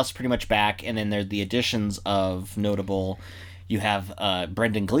everybody else is pretty much back, and then there are the additions of notable. You have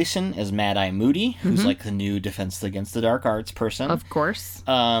Brendan Gleeson as Mad Eye Moody, who's like the new Defense Against the Dark Arts person. Of course.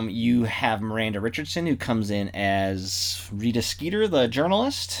 You have Miranda Richardson, who comes in as Rita Skeeter, the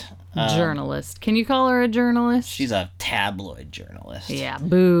journalist. Journalist. Can you call her a journalist? She's a tabloid journalist. Yeah,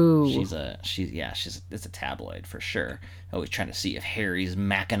 boo. It's a tabloid for sure. Always trying to see if Harry's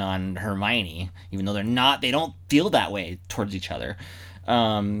macking on Hermione, even though they're not. They don't feel that way towards each other.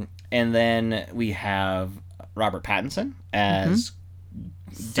 And then we have Robert Pattinson as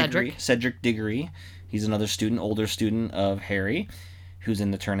Cedric Diggory. He's another older student of Harry, who's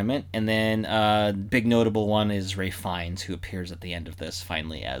in the tournament. And then big notable one is Ralph Fiennes, who appears at the end of this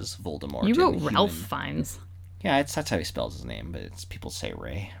finally as Voldemort. You wrote Ralph Fiennes. Yeah, that's how he spells his name, but people say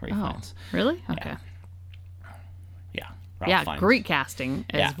Ray Fiennes. Really? Okay. Yeah. Yeah, Fiennes. great casting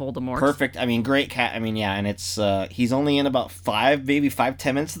as Voldemort. Perfect. I mean, great and it's he's only in about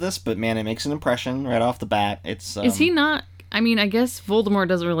 5-10 minutes of this, but man, it makes an impression right off the bat. It's Is he not? I mean, I guess Voldemort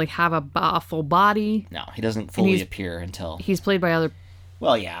doesn't really have a full body. No, he doesn't fully appear until he's played by other.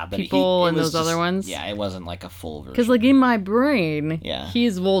 Well, yeah, but people and those other ones. Yeah, it wasn't like a full version. Because, like, in my brain, yeah,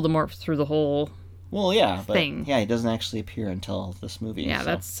 he's Voldemort through the whole. Well, yeah, but thing. Yeah, he doesn't actually appear until this movie. Yeah, so.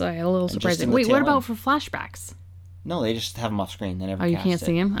 That's a little surprising. Wait, what about for flashbacks? No, they just have him off screen. They never. Oh, you can't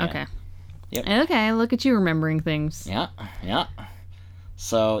see him? Yeah. Okay. Yep. Okay, look at you remembering things. Yeah.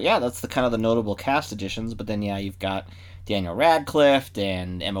 So yeah, that's the kind of the notable cast additions. But then you've got Daniel Radcliffe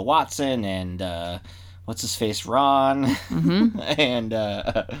and Emma Watson and what's his face, Ron, and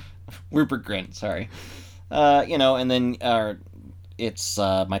Rupert Grint. Sorry, and then it's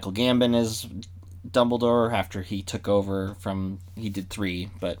Michael Gambon as Dumbledore after he took over from. He did 3,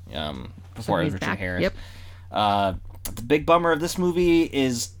 but before it was Richard Harris. Yep. The big bummer of this movie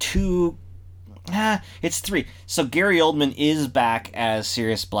is it's 3. So Gary Oldman is back as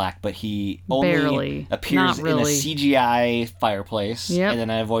Sirius Black, but he only appears in a CGI fireplace and then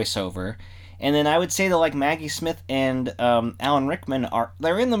a voiceover. And then I would say that like Maggie Smith and Alan Rickman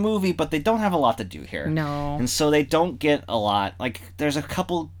they're in the movie, but they don't have a lot to do here. No. And so they don't get a lot. Like there's a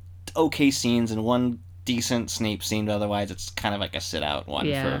couple okay scenes and one decent Snape scene, but otherwise it's kind of like a sit-out one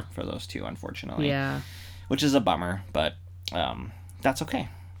for those two, unfortunately. Yeah. Which is a bummer, but that's okay,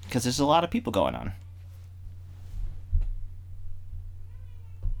 because there's a lot of people going on.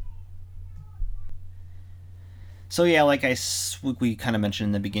 So yeah, like we kind of mentioned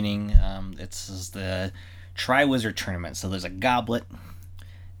in the beginning, it's the Triwizard Tournament. So there's a goblet,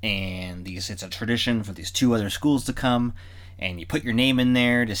 and it's a tradition for these 2 other schools to come, and you put your name in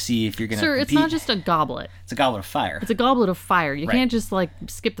there to see if you're going to compete. Sir, it's not just a goblet. It's a goblet of fire. It's a goblet of fire. You can't just, like,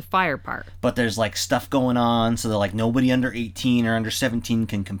 skip the fire part. But there's, like, stuff going on, so that, like, nobody under 18 or under 17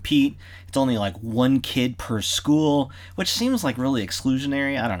 can compete. It's only, like, 1 kid per school, which seems, like, really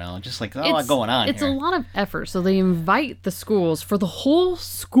exclusionary. I don't know. Just, like, a lot going on It's here. a lot of effort. So they invite the schools for the whole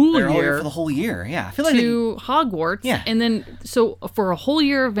school year. For the whole year, yeah. I feel to Hogwarts. Yeah. And then, so for a whole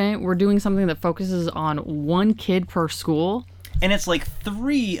year event, we're doing something that focuses on 1 kid per school. And it's like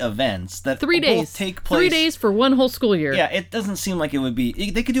 3 events that 3 days both take place. 3 days for 1 whole school year. Yeah, it doesn't seem like it would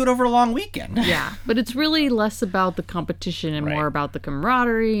be. They could do it over a long weekend. Yeah, but it's really less about the competition and more about the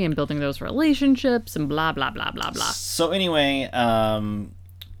camaraderie and building those relationships and blah, blah, blah, blah, blah. So anyway,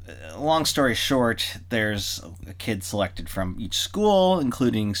 long story short, there's a kid selected from each school,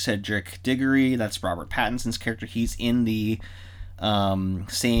 including Cedric Diggory. That's Robert Pattinson's character. He's in the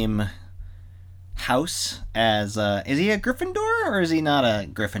same house as is he a Gryffindor or is he not a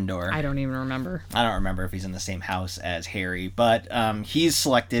Gryffindor? I don't even remember. I don't remember if he's in the same house as Harry, but he's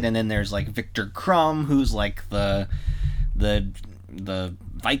selected, and then there's like Victor Krum, who's like the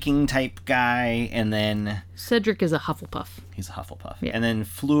Viking type guy, and then Cedric is a Hufflepuff. He's a Hufflepuff. Yeah. And then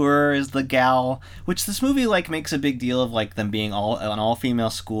Fleur is the gal, which this movie like makes a big deal of like them being an all-female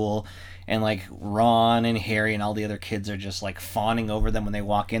school. And, like, Ron and Harry and all the other kids are just, like, fawning over them when they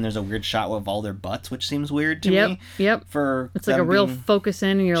walk in. There's a weird shot of all their butts, which seems weird to me. Yep. It's like a real focus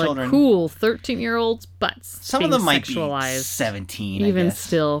in, and you're children. Like, cool, 13-year-olds' butts. Some of them might sexualized. Be 17, Even I guess.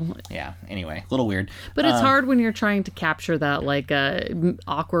 still. Yeah, anyway, a little weird. But it's hard when you're trying to capture that, like,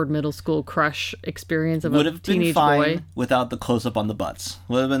 awkward middle school crush experience of a teenage boy. Would have been fine without the close-up on the butts.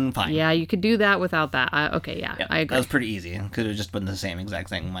 Would have been fine. Yeah, you could do that without that. I agree. That was pretty easy. Could have just been the same exact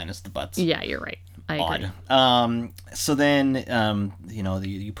thing minus the butts. Yeah, you're right. Odd. So then,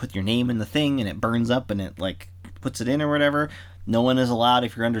 you put your name in the thing and it burns up and it like puts it in or whatever. No one is allowed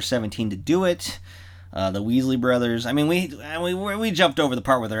if you're under 17 to do it. The Weasley brothers. I mean, we jumped over the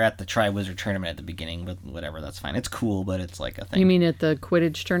part where they're at the Triwizard Tournament at the beginning, but whatever, that's fine. It's cool, but it's like a thing. You mean at the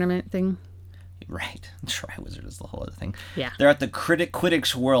Quidditch tournament thing? Right. Triwizard is the whole other thing. Yeah. They're at the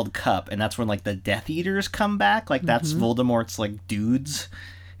Quidditch World Cup, and that's when, like, the Death Eaters come back. Like, that's Voldemort's, like, dudes,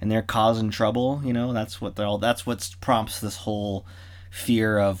 and they're causing trouble, you know? That's what prompts this whole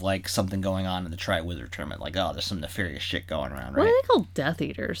fear of, like, something going on in the Triwizard Tournament. Like, oh, there's some nefarious shit going around, right? What are they called, Death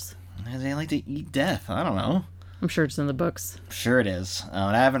Eaters? They like to eat death. I don't know. I'm sure it's in the books. Sure it is.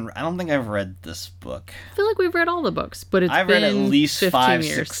 I don't think I've read this book. I feel like we've read all the books, but I've read at least 5,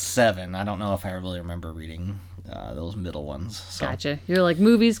 years. 6, 7. I don't know if I really remember reading those middle ones. So. Gotcha. You're like,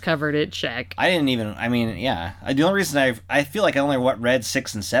 movies covered it, check. I didn't even, I mean, yeah. The only reason I feel like I only read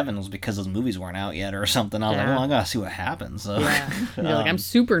 6 and 7 was because those movies weren't out yet or something. I was like, well, I gotta see what happens. So. Yeah. You're like, I'm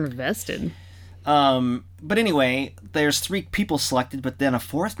super invested. But anyway, there's 3 people selected, but then a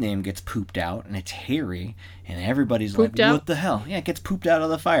 4th name gets pooped out, and it's Harry, and everybody's pooped like, out? what the hell? Yeah, it gets pooped out of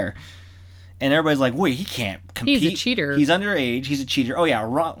the fire. And everybody's like, wait, he can't compete. He's a cheater. He's underage. He's a cheater. Oh yeah,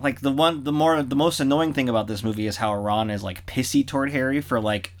 Ron, like the most annoying thing about this movie is how Ron is like pissy toward Harry for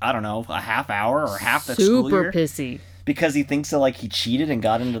like, I don't know, a half hour or half the school year. Super pissy. Because he thinks that like he cheated and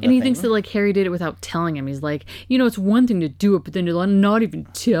got into the And he thing. thinks that like Harry did it without telling him. He's like, you know, it's one thing to do it, but then to not even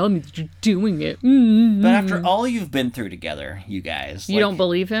tell me that you're doing it. Mm-hmm. But after all you've been through together, you guys, you don't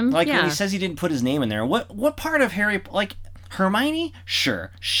believe him? Like yeah. when he says he didn't put his name in there, what part of Harry, like Hermione,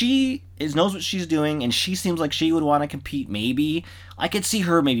 sure, she knows what she's doing, and she seems like she would want to compete. Maybe I could see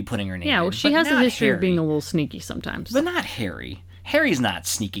her maybe putting her name. Yeah, well, in, she has a history Harry. of being a little sneaky sometimes. But not Harry. Harry's not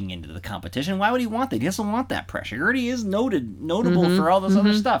sneaking into the competition. Why would he want that? He doesn't want that pressure. He already is notable for all this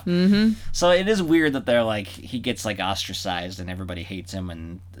other stuff. Mm-hmm. So it is weird that they're like, he gets like ostracized and everybody hates him,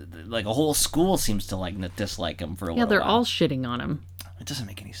 and like a whole school seems to like dislike him for a little while. Yeah, they're all shitting on him. It doesn't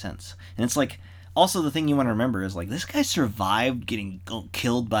make any sense. And it's like, also the thing you want to remember is like, this guy survived getting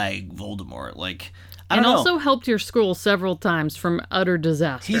killed by Voldemort. Like, I don't know. And also helped your school several times from utter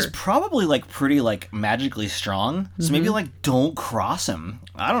disaster. He's probably like pretty like magically strong. So maybe like don't cross him.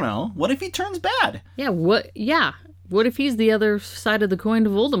 I don't know. What if he turns bad? Yeah, what if he's the other side of the coin to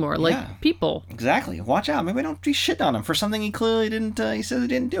Voldemort? Like, people. Exactly. Watch out. Maybe don't be shit on him for something he clearly didn't, he says he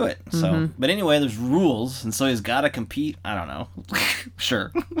didn't do it. So, but anyway, there's rules, and so he's got to compete. I don't know.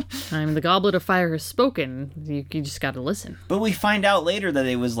 Sure. I mean, the Goblet of Fire has spoken. You just got to listen. But we find out later that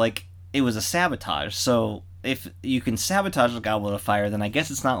it was a sabotage. So if you can sabotage the Goblet of Fire, then I guess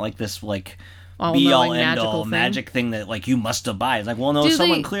it's not like this, like, be-all, end-all magic thing that, like, you must abide. It's like, well, no,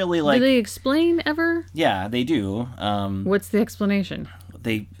 someone clearly, like... Do they explain ever? Yeah, they do. What's the explanation?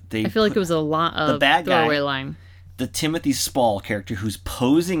 They I feel like it was a lot of throwaway line. The Timothy Spall character who's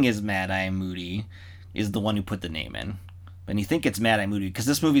posing as Mad-Eye Moody is the one who put the name in. And you think it's Mad-Eye Moody, because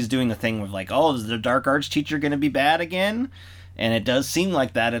this movie's doing the thing with, like, oh, is the Dark Arts teacher going to be bad again? And it does seem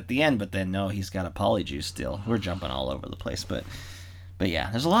like that at the end, but then, no, he's got a polyjuice still. We're jumping all over the place, but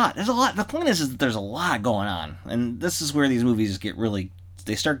yeah, there's a lot. The point is that there's a lot going on, and this is where these movies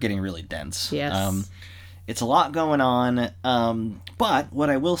they start getting really dense. Yes. It's a lot going on, but what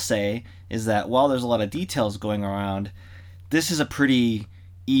I will say is that while there's a lot of details going around, this is a pretty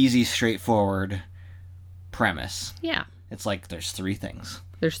easy, straightforward premise. Yeah. It's like there's 3 things.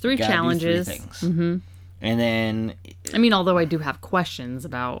 There's 3 challenges. 3 things. Mm-hmm. And then... I mean, although I do have questions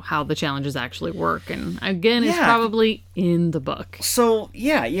about how the challenges actually work. And again, it's probably in the book. So,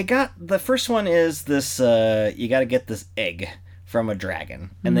 yeah, you got... The first one is this... you got to get this egg from a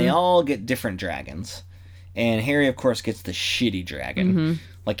dragon. And they all get different dragons. And Harry, of course, gets the shitty dragon.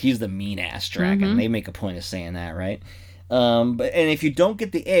 Like, he's the mean-ass dragon. They make a point of saying that, right? And if you don't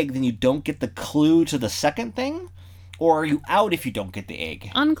get the egg, then you don't get the clue to the second thing? Or are you out if you don't get the egg?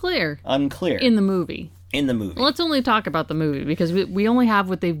 Unclear. In the movie. Let's only talk about the movie, because we only have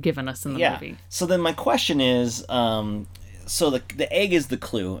what they've given us in the movie. So then my question is, so the egg is the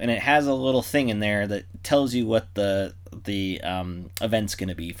clue, and it has a little thing in there that tells you what the event's going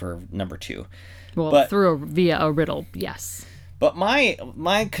to be for number 2. Well, via a riddle, yes. But my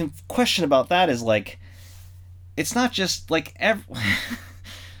question about that is, like, it's not just, like, I don't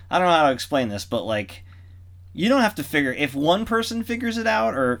know how to explain this, but, like, you don't have to figure... If one person figures it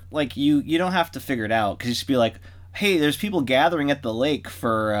out, or, like, you don't have to figure it out, because you just be like, hey, there's people gathering at the lake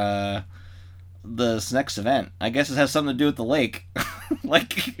for this next event. I guess it has something to do with the lake.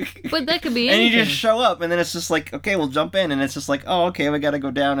 Like... But that could be anything. And you just show up, and then it's just like, okay, we'll jump in, and it's just like, oh, okay, we gotta go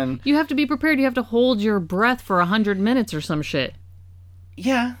down and... You have to be prepared. You have to hold your breath for 100 minutes or some shit.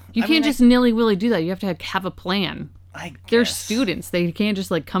 Yeah. You can't just nilly-willy do that. You have to have a plan. They're students. They can't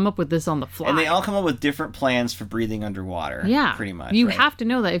just like come up with this on the fly. And they all come up with different plans for breathing underwater. Yeah, pretty much. You have to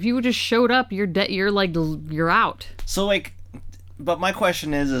know that. If you just showed up, you're out. So like, but my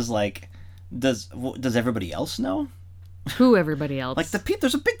question is like, does everybody else know? Who everybody else? Like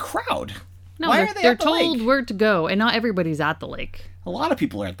there's a big crowd. No, why are they're told where to go, and not everybody's at the lake. A lot of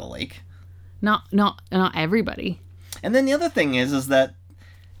people are at the lake. Not everybody. And then the other thing is that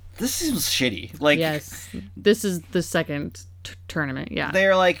this seems shitty. Like, yes, this is the second tournament. Yeah,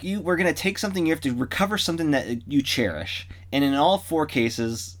 they're like, we're gonna take something, you have to recover something that you cherish, and in all 4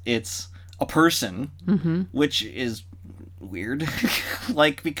 cases, it's a person, which is weird.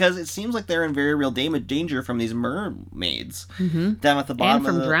 Like, because it seems like they're in very real danger from these mermaids down at the bottom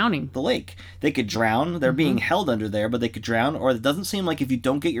and from drowning the lake. They could drown. They're being held under there, but they could drown. Or it doesn't seem like if you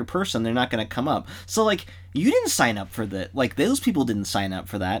don't get your person, they're not going to come up. So like, you didn't sign up for that. Like, those people didn't sign up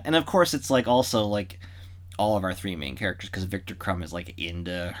for that. And of course, it's like also like all of our 3 main characters, because Victor Crumb is like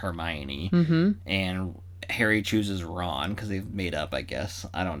into Hermione, and Harry chooses Ron because they've made up, I guess.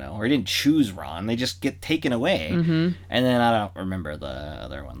 I don't know. Or he didn't choose Ron. They just get taken away. And then I don't remember the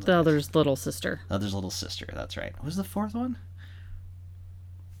other one. The other's little sister. The other's little sister. That's right. What was the 4th one?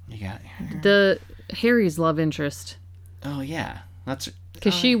 You got the Harry's love interest. Oh, yeah. That's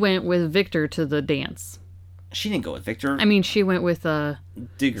because she went with Victor to the dance. She didn't go with Victor. I mean, she went with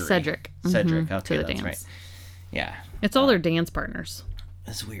Diggory. Cedric. Cedric. Okay, to the that's dance. right. Yeah. It's all their dance partners.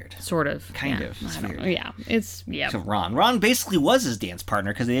 That's weird. Sort of. Kind of. It's weird. Yeah. It's, yeah. So Ron basically was his dance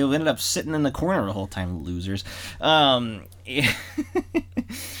partner because they ended up sitting in the corner the whole time, losers. But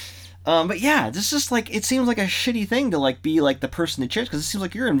yeah, this is just like, it seems like a shitty thing to like be like the person to cherish, because it seems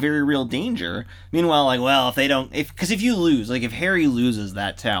like you're in very real danger. Meanwhile, like, well, if you lose, like if Harry loses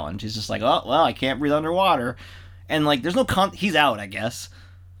that challenge, he's just like, oh, well, I can't breathe underwater. And like, there's no he's out, I guess.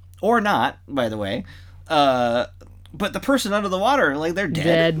 Or not, by the way. But the person under the water, like, they're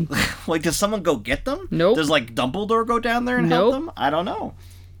dead. Like, does someone go get them? Nope. Does, like, Dumbledore go down there and help them? I don't know.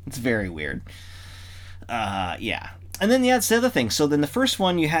 It's very weird. Yeah. And then, yeah, it's the other thing. So then the first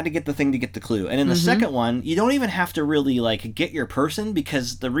one, you had to get the thing to get the clue. And in the second one, you don't even have to really, like, get your person,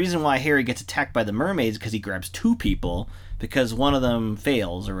 because the reason why Harry gets attacked by the mermaids is because he grabs 2 people, because one of them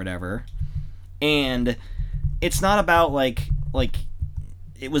fails or whatever. And it's not about, like...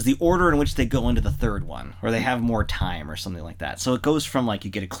 It was the order in which they go into the third one, or they have more time or something like that. So it goes from like you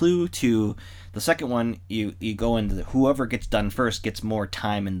get a clue to the second one, you go into whoever gets done first gets more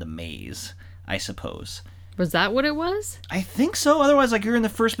time in the maze, I suppose. Was that what it was? I think so. Otherwise, like, you're in the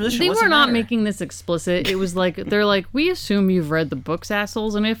first position. They were not making this explicit. It was like, they're like, we assume you've read the books,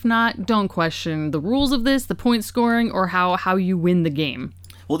 assholes, and if not, don't question the rules of this, the point scoring, or how you win the game.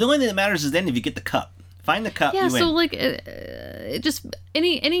 Well, the only thing that matters is then if you get the cup. Find the cup, yeah, you win. So like, it just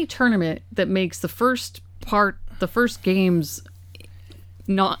any tournament that makes the first games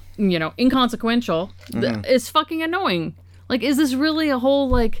not, inconsequential is fucking annoying. Like, is this really a whole,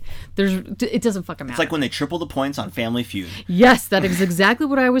 like, it doesn't fucking matter. It's like when they triple the points on Family Feud. Yes, that is exactly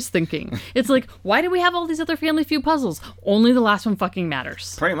what I was thinking. It's like, why do we have all these other Family Feud puzzles? Only the last one fucking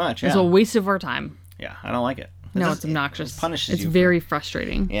matters. Pretty much, yeah. It's a waste of our time. Yeah, I don't like it. No, it's obnoxious. It punishes you. It's very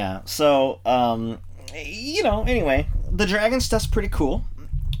frustrating. Yeah, so, anyway, the dragon stuff's pretty cool.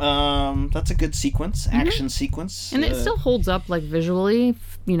 That's a good sequence, action sequence. And it still holds up, like, visually,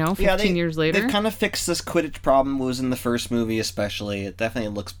 15 years later. They've kind of fixed this Quidditch problem was in the first movie especially. It definitely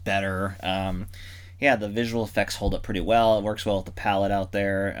looks better. The visual effects hold up pretty well. It works well with the palette out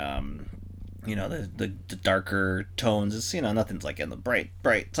there. The darker tones. It's, nothing's like in the bright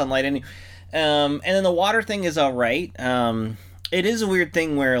sunlight. And then the water thing is all right. It is a weird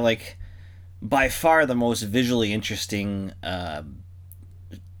thing where, like, by far the most visually interesting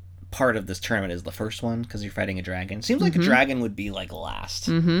part of this tournament is the first one, because you're fighting a dragon. Seems like a dragon would be, like, last.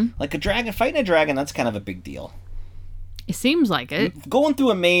 Like, fighting a dragon, that's kind of a big deal. It seems like it. Going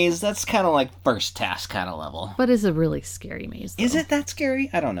through a maze, that's kind of like first task kind of level. But it's a really scary maze, though. Is it that scary?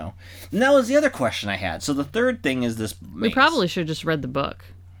 I don't know. And that was the other question I had. So the third thing is this maze. We probably should have just read the book.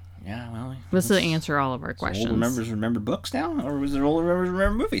 Yeah, well... This will answer all of our questions. Old members remember books now? Or was it old members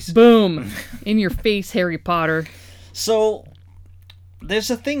remember movies? Boom! In your face, Harry Potter. So,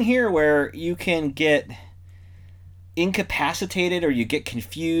 there's a thing here where you can get incapacitated, or you get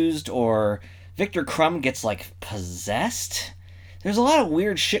confused, or Victor Crumb gets, like, possessed. There's a lot of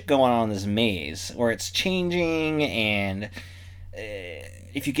weird shit going on in this maze, where it's changing, and...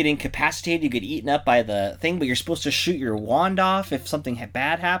 if you get incapacitated, you get eaten up by the thing, but you're supposed to shoot your wand off if something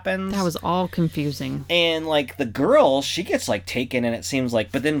bad happens. That was all confusing. And, like, the girl, she gets, like, taken, and it seems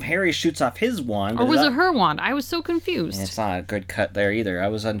like... But then Harry shoots off his wand. Or was it her wand? I was so confused. And it's not a good cut there, either. I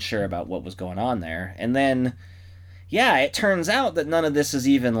was unsure about what was going on there. And then... yeah, it turns out that none of this is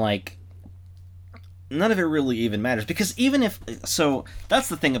even like, none of it really even matters, because even if, so that's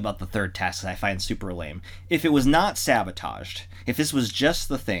the thing about the third task that I find super lame. If it was not sabotaged, if this was just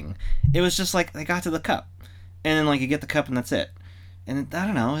the thing, it was just like they got to the cup, and then like you get the cup and that's it. And I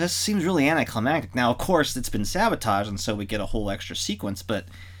don't know, this seems really anticlimactic. Now, of course, it's been sabotaged, and so we get a whole extra sequence, but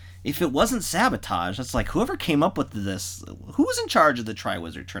if it wasn't sabotage, it's like whoever came up with this, who was in charge of the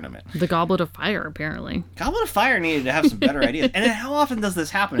Triwizard Tournament? The Goblet of Fire, apparently. Goblet of Fire needed to have some better ideas. And then how often does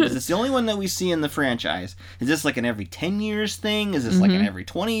this happen? Is this the only one that we see in the franchise? Is this like an every 10 years thing? Is this like an every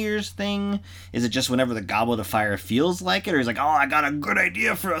 20 years thing? Is it just whenever the Goblet of Fire feels like it? Or he's like, oh, I got a good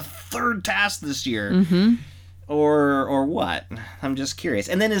idea for a third task this year. Or what? I'm just curious.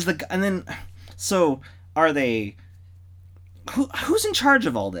 And then so are they... Who's in charge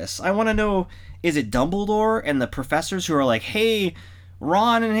of all this? I want to know, is it Dumbledore and the professors who are like, hey,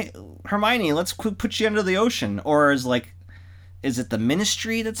 Ron and Hermione, let's put you under the ocean? Or is it the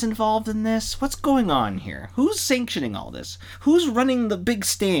Ministry that's involved in this? What's going on here? Who's sanctioning all this? Who's running the big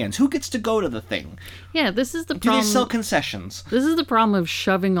stands? Who gets to go to the thing? Yeah, this is the problem. Do they sell concessions? This is the problem of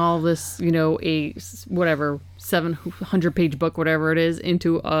shoving all this, a 700-page book, whatever it is,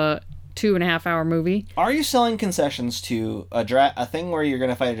 into a 2.5-hour movie. Are you selling concessions to a thing where you're going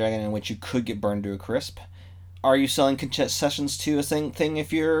to fight a dragon in which you could get burned to a crisp? Are you selling concessions to a thing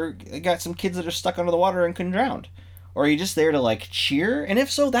if you're got some kids that are stuck under the water and couldn't drown? Or are you just there to like cheer? And if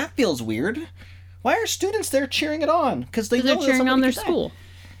so, that feels weird. Why are students there cheering it on? Because they're cheering on their school.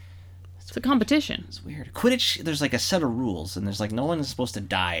 It's a competition. It's weird. Quidditch, there's like a set of rules, and there's like no one is supposed to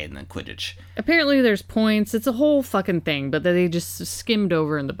die in the Quidditch. Apparently there's points. It's a whole fucking thing, but they just skimmed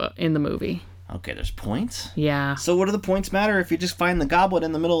over in the movie. Okay, there's points? Yeah. So what do the points matter if you just find the goblet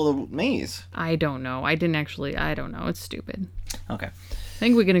in the middle of the maze? I don't know. I don't know. It's stupid. Okay. I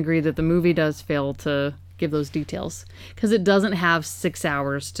think we can agree that the movie does fail to give those details because it doesn't have 6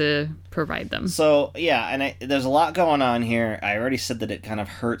 hours to provide them. So yeah, and there's a lot going on here. I already said that it kind of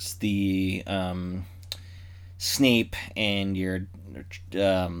hurts the Snape and your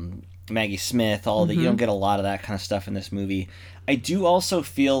Maggie Smith, all that. You don't get a lot of that kind of stuff in this movie. I do also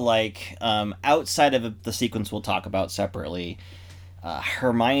feel like outside of the sequence we'll talk about separately,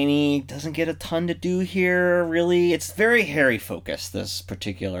 Hermione doesn't get a ton to do here, really. It's very Harry focused, this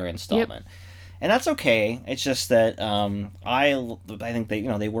particular installment. Yep. And that's okay. It's just that I think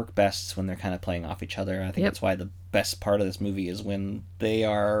they work best when they're kind of playing off each other. I think that's why the best part of this movie is when they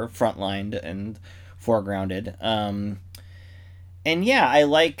are frontlined and foregrounded. And yeah, I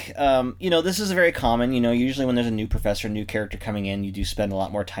like, this is very common. Usually when there's a new professor, new character coming in, you do spend a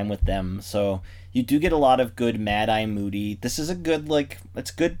lot more time with them. So you do get a lot of good Mad-Eye Moody. This is a good,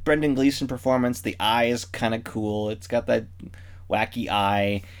 it's good Brendan Gleeson performance. The eye is kind of cool. It's got that wacky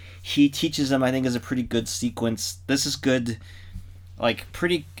eye. He teaches them, I think, is a pretty good sequence. This is good,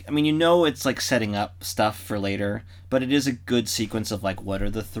 it's like setting up stuff for later, but it is a good sequence of what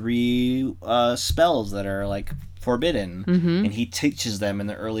are the 3 spells that are forbidden, and he teaches them in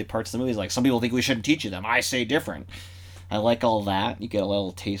the early parts of the movie. Some people think we shouldn't teach you them. I say different. I like all that. You get a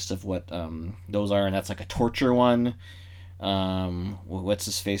little taste of what those are, and that's a torture one. What's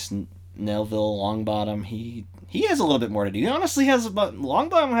his face? Neville Longbottom. He has a little bit more to do. He honestly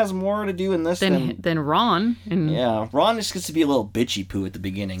Longbottom has more to do in this than Ron. Yeah, Ron just gets to be a little bitchy poo at the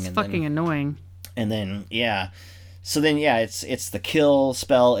beginning. It's fucking annoying. And then so then it's the kill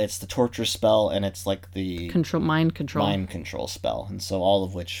spell, it's the torture spell, and it's the mind control spell, and so all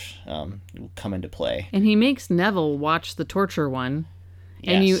of which will come into play. And he makes Neville watch the torture one,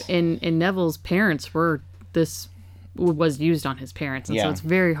 yes. and Neville's parents was used on his parents, and so it's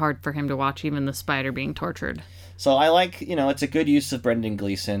very hard for him to watch even the spider being tortured. So I like, it's a good use of Brendan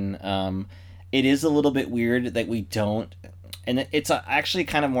Gleeson. It is a little bit weird that we don't, and it's actually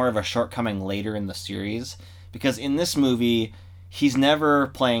kind of more of a shortcoming later in the series, because in this movie, he's never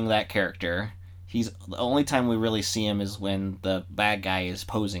playing that character. The only time we really see him is when the bad guy is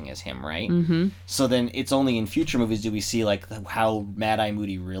posing as him, right? Mm-hmm. So then it's only in future movies do we see how Mad-Eye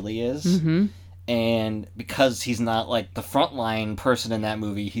Moody really is. Mm-hmm. And because he's not the frontline person in that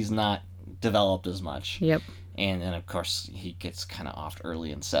movie, he's not developed as much. Yep. And then of course he gets kind of offed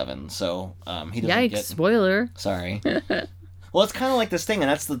early in 7, so he doesn't Yikes, get. Spoiler. Sorry. Well, it's kind of like this thing, and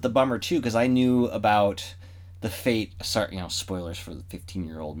that's the bummer too, because I knew about the fate. Sorry, spoilers for the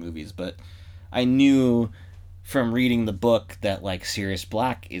 15-year-old movies, but I knew from reading the book that Sirius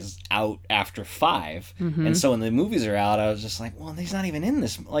Black is out after 5, and so when the movies are out, I was just well, he's not even in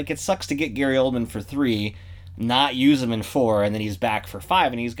this. It sucks to get Gary Oldman for 3, not use him in 4, and then he's back for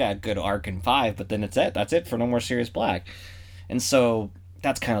 5, and he's got a good arc in 5, but then that's it for no more Sirius Black. And so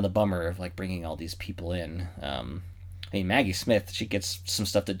that's kind of the bummer of bringing all these people in. I mean, Maggie Smith, she gets some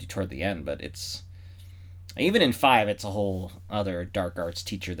stuff to do toward the end, but it's... Even in 5, it's a whole other dark arts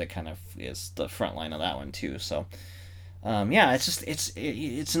teacher that kind of is the front line of that one, too. So, yeah, it's just...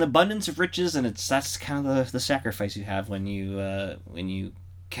 It's an abundance of riches, and that's kind of the sacrifice you have when you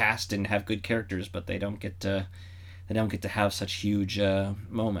cast and have good characters, but they don't get to have such huge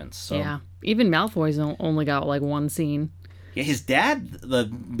moments. So. Yeah, even Malfoy's only got like one scene. Yeah, his dad, the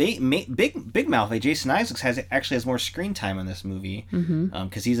big Malfoy, Jason Isaacs, actually has more screen time in this movie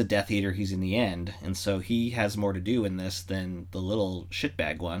because he's a Death Eater. He's in the end, and so he has more to do in this than the little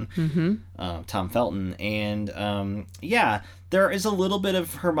shitbag one, Tom Felton. And yeah, there is a little bit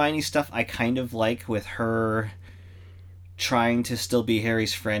of Hermione stuff I kind of like with her trying to still be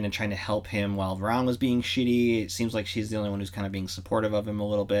Harry's friend and trying to help him while Ron was being shitty. It seems like she's the only one who's kind of being supportive of him a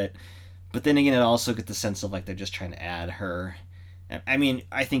little bit. But then again, it also get the sense of like they're just trying to add her. I mean,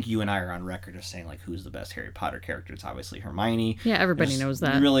 I think you and I are on record of saying like who's the best Harry Potter character. It's obviously Hermione. Yeah, everybody knows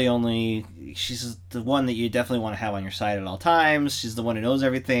that. Really, she's the one that you definitely want to have on your side at all times. She's the one who knows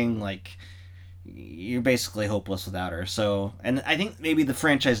everything. Like, you're basically hopeless without her. So, and I think maybe the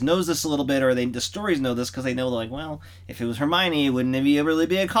franchise knows this a little bit, or the stories know this because they know like, well, if it was Hermione, wouldn't it really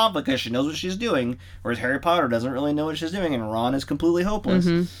be a conflict because she knows what she's doing, whereas Harry Potter doesn't really know what she's doing, and Ron is completely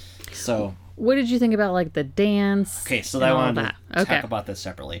hopeless. So, what did you think about like the dance? Okay, so I wanted to talk about this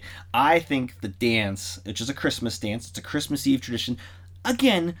separately. I think the dance, which is a Christmas dance, it's a Christmas Eve tradition.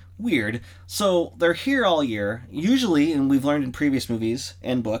 Again, weird. So they're here all year. Usually, and we've learned in previous movies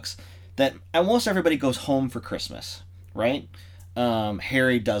and books, that almost everybody goes home for Christmas, right?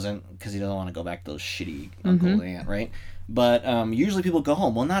 Harry doesn't, because he doesn't want to go back to those shitty uncle and aunt, right? But usually people go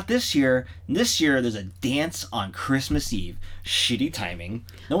home. Well, not this year. This year, there's a dance on Christmas Eve. Shitty timing.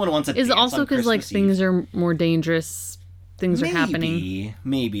 No one wants a dance on Christmas Eve. Is it also because like things are more dangerous? Things are happening.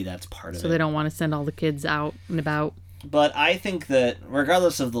 Maybe that's part of it. So they don't want to send all the kids out and about. But I think that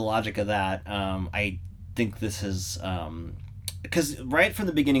regardless of the logic of that, I think this is... because right from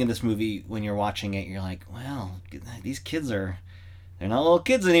the beginning of this movie, when you're watching it, you're like, well, these kids they're not little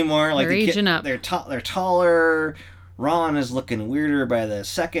kids anymore. Like they're aging up. They're taller. Ron is looking weirder by the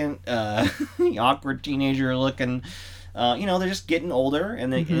second. Awkward teenager looking. They're just getting older,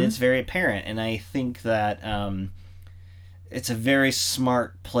 and it's very apparent. And I think that it's a very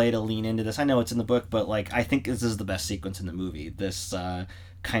smart play to lean into this. I know it's in the book, but like I think this is the best sequence in the movie. This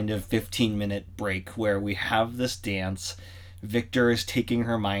kind of 15-minute break where we have this dance. Victor is taking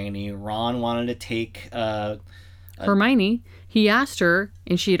Hermione. Ron wanted to take Hermione. He asked her,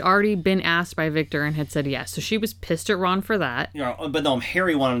 and she had already been asked by Victor and had said yes. So she was pissed at Ron for that. But no,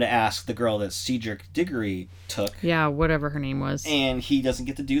 Harry wanted to ask the girl that Cedric Diggory took. Yeah, whatever her name was. And he doesn't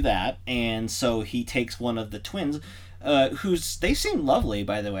get to do that. And so he takes one of the twins, they seem lovely,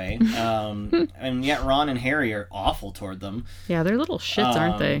 by the way. And yet Ron and Harry are awful toward them. Yeah, they're little shits,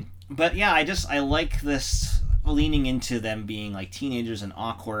 aren't they? But yeah, I like this leaning into them being like teenagers and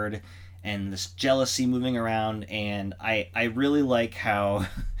awkward, and this jealousy moving around, and I really like how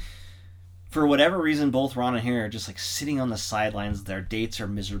for whatever reason both Ron and Harry are just like sitting on the sidelines. Their dates are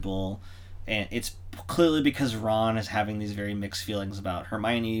miserable, and it's clearly because Ron is having these very mixed feelings about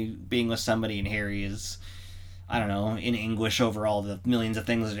Hermione being with somebody, and Harry is, I don't know, in anguish over all the millions of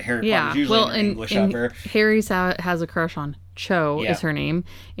things that Harry Potter's usually in anguish over. Harry's has a crush on Cho, is her name,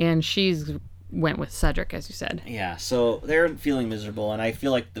 and she's went with Cedric, as you said. Yeah, so they're feeling miserable, and I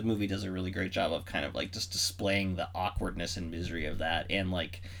feel like the movie does a really great job of kind of like just displaying the awkwardness and misery of that. And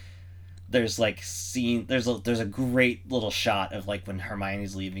like there's like there's a great little shot of like when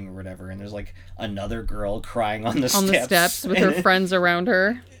Hermione's leaving or whatever, and there's like another girl crying on the steps with her friends around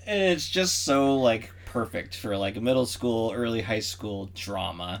her. And it's just so like perfect for like middle school, early high school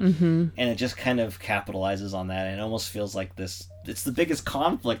drama. And it just kind of capitalizes on that, and it almost feels like it's the biggest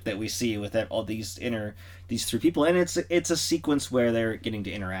conflict that we see with all these three people, and it's a sequence where they're getting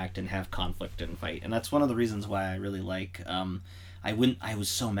to interact and have conflict and fight. And that's one of the reasons why I really like I was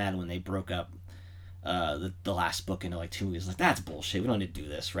so mad when they broke up the last book into like 2 movies. Like, that's bullshit, we don't need to do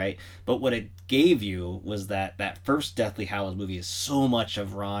this, right? But what it gave you was that first Deathly Hallows movie is so much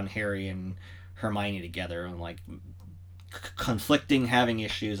of Ron, Harry, and Hermione together, and like conflicting, having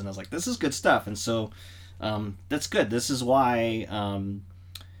issues, and I was like, this is good stuff. And so that's good. This is why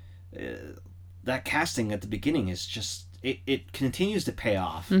that casting at the beginning is just it continues to pay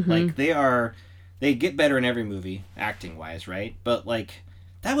off. Like they get better in every movie acting wise, right? But like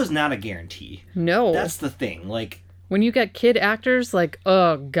that was not a guarantee. No, that's the thing. Like when you get kid actors, like,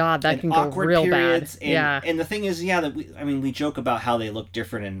 oh god, that can go real bad. And the thing is, that we joke about how they look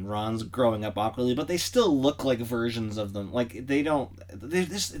different and Ron's growing up awkwardly, but they still look like versions of them. Like they don't.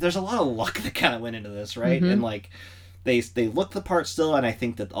 There's a lot of luck that kind of went into this, right? And like they look the part still, and I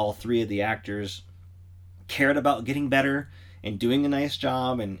think that all three of the actors cared about getting better and doing a nice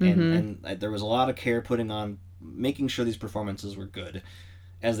job, and there was a lot of care putting on making sure these performances were good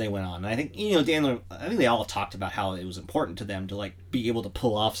as they went on. And I think, I think they all talked about how it was important to them to like be able to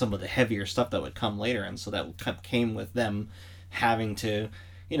pull off some of the heavier stuff that would come later, and so that came with them having to,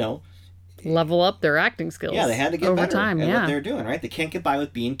 level up their acting skills. Yeah, they had to get over better time, at what they're doing, right? They can't get by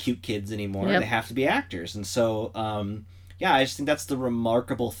with being cute kids anymore. Yep. They have to be actors. And so, I just think that's the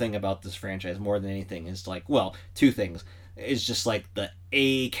remarkable thing about this franchise more than anything is like, well, two things. It's just like the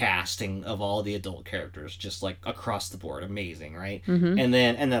A casting of all the adult characters, just like across the board. Amazing, right? Mm-hmm.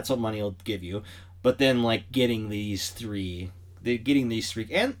 And that's what money will give you. But then like getting these three,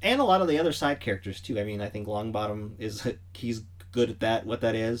 and a lot of the other side characters too. I mean, I think Longbottom he's good at that, what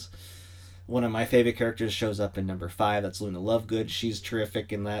that is. One of my favorite characters shows up in number 5. That's Luna Lovegood. She's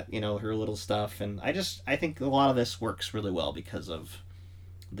terrific in that, her little stuff. And I think a lot of this works really well because of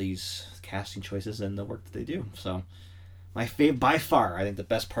these casting choices and the work that they do. So my by far, I think the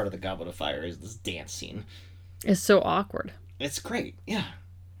best part of the Goblet of Fire is this dance scene. It's so awkward. It's great, yeah.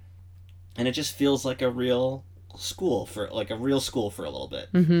 And it just feels like a real school for a little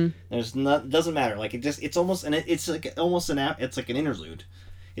bit. Mm-hmm. Doesn't matter. Like it's almost an interlude.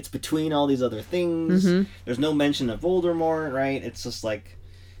 It's between all these other things. Mm-hmm. There's no mention of Voldemort, right? It's just like,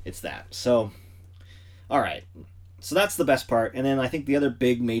 it's that. So, all right. So that's the best part. And then I think the other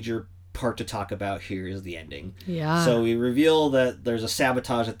big major part to talk about here is the ending. Yeah. So we reveal that there's a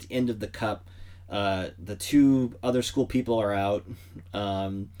sabotage at the end of the cup. The 2 other school people are out.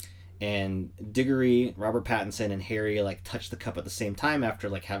 And Diggory, Robert Pattinson, and Harry like touch the cup at the same time after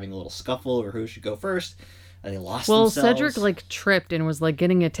like having a little scuffle over who should go first. And they lost themselves. Cedric like tripped and was like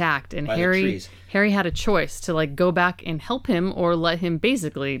getting attacked, and Harry had a choice to like go back and help him or let him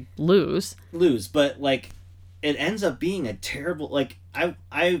basically lose. But like it ends up being a terrible like I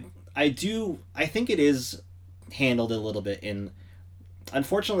think it is handled a little bit in,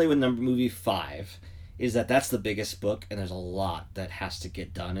 unfortunately with movie 5 is that's the biggest book, and there's a lot that has to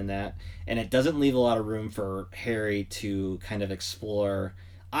get done in that, and it doesn't leave a lot of room for Harry to kind of explore.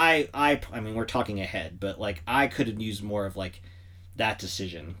 I mean, we're talking ahead, but like I could have used more of like that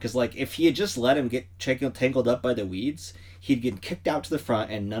decision, because like if he had just let him get tangled up by the weeds, he'd get kicked out to the front,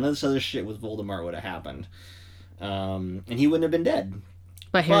 and none of this other shit with Voldemort would have happened, and he wouldn't have been dead.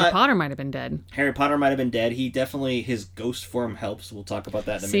 But Harry Potter might have been dead. Harry Potter might have been dead. He definitely, his ghost form helps. We'll talk about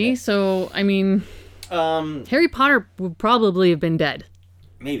that in a minute. See, so I mean, Harry Potter would probably have been dead.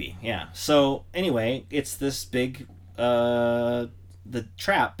 Maybe, yeah. So anyway, it's this big. The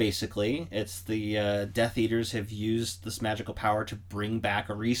trap, basically. It's the Death Eaters have used this magical power to bring back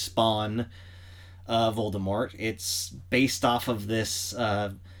a respawn Voldemort. It's based off of this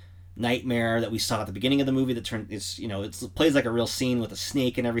nightmare that we saw at the beginning of the movie that it plays like a real scene with a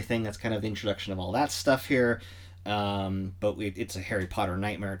snake and everything. That's kind of the introduction of all that stuff here. But it's a Harry Potter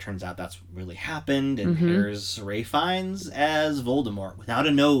nightmare. It turns out that's really happened, and here's Ralph Fiennes as Voldemort without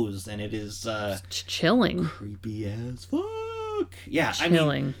a nose, and it is chilling, creepy as fuck. Yeah,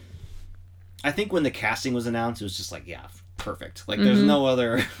 chilling. I mean, I think when the casting was announced, it was just like, yeah, perfect. Like there's no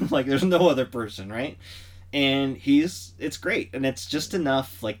other person, right? And it's great, and it's just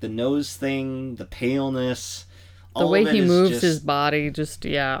enough. Like the nose thing, the paleness, the way he moves his body, just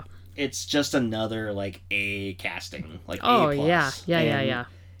yeah. It's just another like A casting, like A+. Yeah.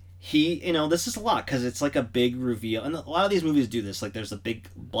 He, this is a lot because it's like a big reveal, and a lot of these movies do this. Like there's a big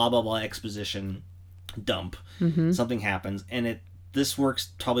blah blah blah exposition dump, something happens, and this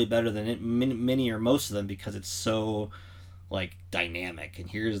works probably better than many or most of them because it's so like dynamic. And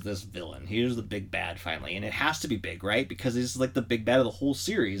here's this villain, here's the big bad finally, and it has to be big, right? Because this is like the big bad of the whole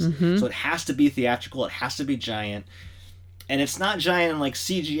series, so it has to be theatrical, it has to be giant. And it's not giant in like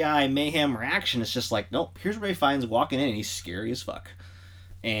CGI mayhem or action. It's just like, nope, here's Ralph Fiennes walking in and he's scary as fuck.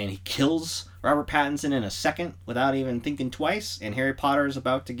 And he kills Robert Pattinson in a second without even thinking twice, and Harry Potter is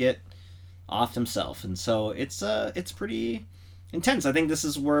about to get off himself. And so it's pretty intense. I think this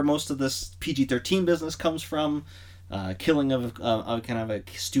is where most of this PG-13 business comes from. Killing of kind of a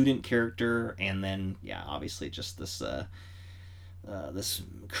student character, and then, yeah, obviously just this this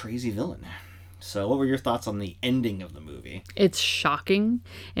crazy villain. So what were your thoughts on the ending of the movie? It's shocking.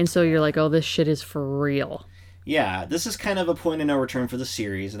 And so you're like, oh, this shit is for real. Yeah, this is kind of a point of no return for the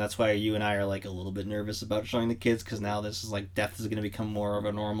series, and that's why you and I are like a little bit nervous about showing the kids, because now this is like death is going to become more of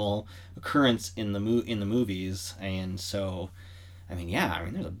a normal occurrence in the movies. And so, I mean,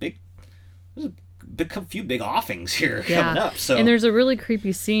 there's a few big offings here coming up. So, and there's a really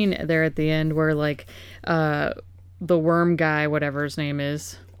creepy scene there at the end where like the worm guy, whatever his name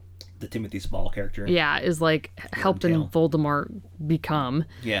is. the Timothy Spall character. Yeah, is like helping Voldemort become.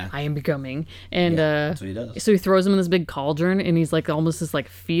 Yeah. I am becoming. And that's what he does. So he throws him in this big cauldron, and he's like almost this like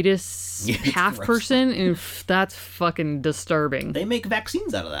fetus half person, and that's fucking disturbing. They make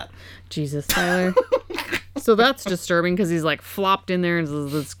vaccines out of that. Jesus, Tyler. So that's disturbing because he's like flopped in there,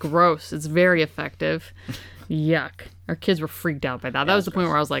 and it's gross. It's very effective. Yuck. Our kids were freaked out by that. That was the point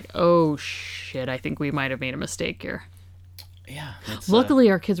where I was like, oh shit, I think we might have made a mistake here. Yeah. Luckily,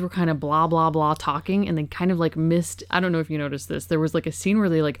 our kids were kind of blah, blah, blah talking, and they kind of like missed. I don't know if you noticed this. There was like a scene where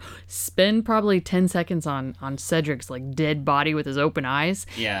they like spend probably 10 seconds on Cedric's like dead body with his open eyes.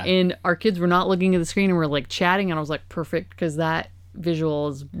 Yeah. And our kids were not looking at the screen and were like chatting, and I was like, perfect, because that visual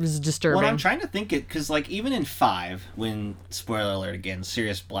is disturbing. Well, I'm trying to think it, because like even in 5, when, spoiler alert again,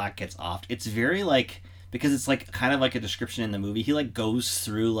 Sirius Black gets off, it's very like, because it's like kind of like a description in the movie, he like goes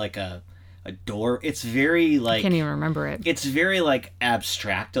through like a door. It's very like, I can't even remember it. It's very like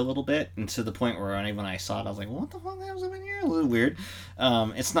abstract a little bit, and to the point where when I saw it, I was like, what the fuck is up in here? A little weird.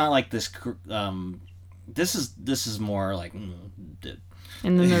 It's not like this. This is more like.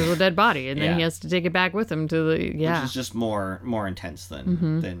 And then there's a dead body, and then he has to take it back with him to the which is just more intense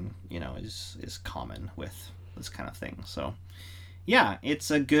than is common with this kind of thing. So yeah,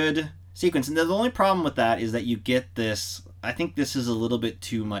 it's a good sequence, and the only problem with that is that you get this. I think this is a little bit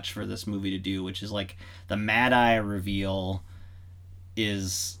too much for this movie to do, which is like the Mad Eye reveal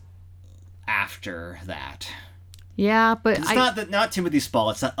is after that. Yeah, but it's not Timothy Spall.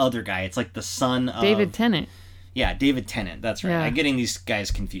 It's that other guy. It's like the son of David Tennant. Yeah, David Tennant. That's right. Yeah. I'm getting these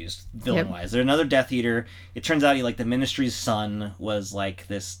guys confused villain-wise. Yep. They're another Death Eater. It turns out the Ministry's son was like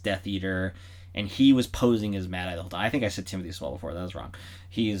this Death Eater, and he was posing as Mad Eye the whole time. I think I said Timothy Spall before. That was wrong.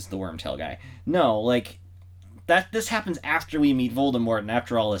 He is the Wormtail guy. No, like. This happens after we meet Voldemort and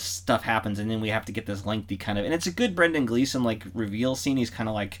after all this stuff happens, and then we have to get this lengthy kind of, and it's a good Brendan Gleeson like reveal scene. He's kind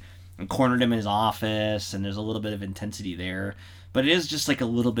of like cornered him in his office, and there's a little bit of intensity there, but it is just like a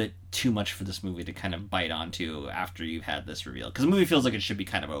little bit too much for this movie to kind of bite onto after you've had this reveal, because the movie feels like it should be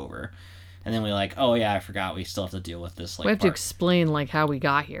kind of over, and then we're like, oh yeah, I forgot we still have to deal with this. Like, we have to explain like how we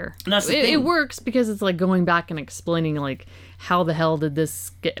got here. And that's the thing. It works because it's like going back and explaining like how the hell did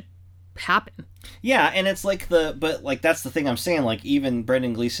this happen. Yeah, and it's like but that's the thing I'm saying, like even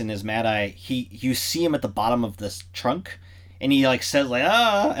Brendan Gleeson as Mad Eye, you see him at the bottom of this trunk, and he like says like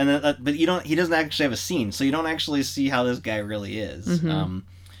and then but he doesn't actually have a scene, so you don't actually see how this guy really is. Mm-hmm.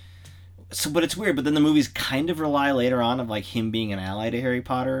 But it's weird, but then the movies kind of rely later on of like him being an ally to Harry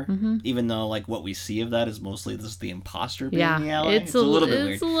Potter, mm-hmm. even though like what we see of that is mostly just the imposter being the ally. It's a little bit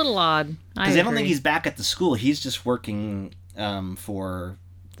weird. It's a little odd. Because I don't think he's back at the school. He's just working for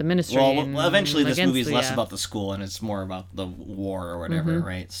the Ministry. Well, eventually this movie is less about the school and it's more about the war or whatever, mm-hmm.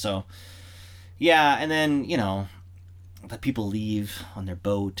 right? So, yeah, and then, the people leave on their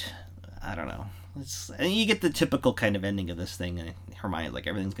boat. I don't know. And you get the typical kind of ending of this thing, and Hermione's like,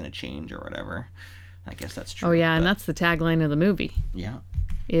 everything's going to change or whatever. I guess that's true. Oh, yeah, and that's the tagline of the movie. Yeah.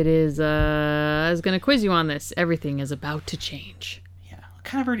 It is, I was going to quiz you on this. Everything is about to change. Yeah,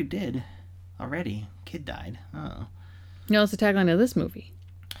 kind of already did. Already. Kid died. Oh. No, it's the tagline of this movie.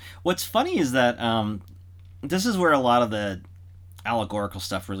 What's funny is that this is where a lot of the allegorical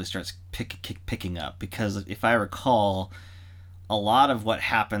stuff really starts picking up, because if I recall, a lot of what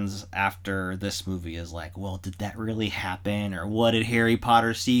happens after this movie is like, well, did that really happen? Or what did Harry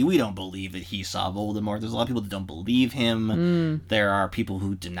Potter see? We don't believe that he saw Voldemort. There's a lot of people that don't believe him. There are people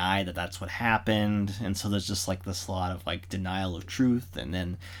who deny that that's what happened. And so there's just like this lot of like denial of truth. And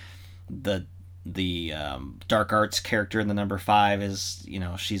then the dark arts character in the number 5 is,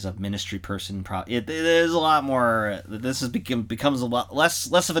 she's a ministry person. It is a lot more. This becomes a lot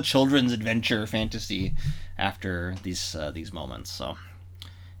less of a children's adventure fantasy after these moments. So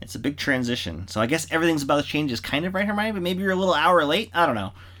it's a big transition. So I guess everything's about to change is kind of right, Hermione, but maybe you're a little hour late. I don't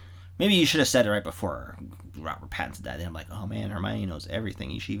know. Maybe you should have said it right before Robert Pattinson died. And I'm like, oh man, Hermione knows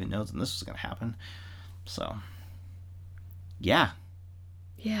everything. She even knows when this was going to happen. So yeah.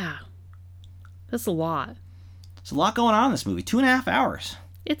 Yeah. That's a lot. There's a lot going on in this movie. 2.5 hours.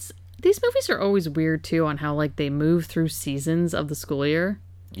 These movies are always weird too on how like they move through seasons of the school year.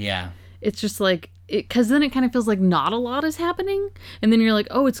 Yeah. It's just like because then it kind of feels like not a lot is happening, and then you're like,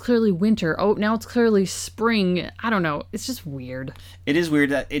 oh, it's clearly winter. Oh, now it's clearly spring. I don't know. It's just weird. It is weird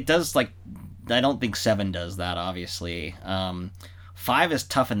that it does like. I don't think 7 does that. Obviously, 5 is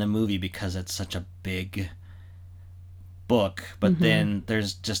tough in the movie because it's such a big book, but mm-hmm. then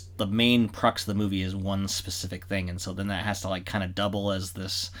there's just the main crux of the movie is one specific thing, and so then that has to like kind of double as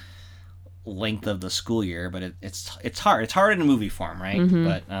this length of the school year. But it's hard in movie form, right? Mm-hmm.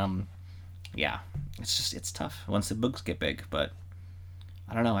 But yeah, it's tough once the books get big. But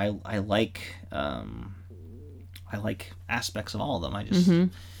I don't know. I like aspects of all of them. I just.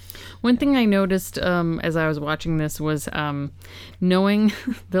 Mm-hmm. One thing I noticed as I was watching this was knowing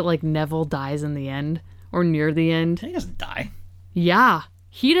that like Neville dies in the end or near the end. He doesn't die. Yeah.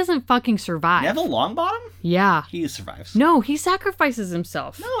 He doesn't fucking survive. Neville Longbottom? Yeah. He survives. No, he sacrifices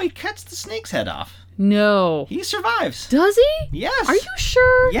himself. No, he cuts the snake's head off. No. He survives. Does he? Yes. Are you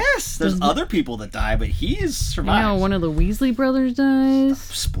sure? Yes. There's other people that die, but he survives. No, one of the Weasley brothers dies.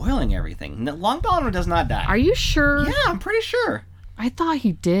 Stop spoiling everything. Longbottom does not die. Are you sure? Yeah, I'm pretty sure. I thought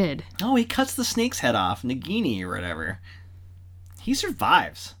he did. Oh, he cuts the snake's head off, Nagini or whatever. He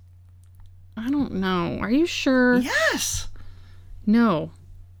survives. I don't know. Are you sure? Yes. No.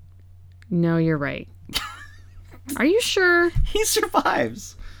 No, you're right. Are you sure? He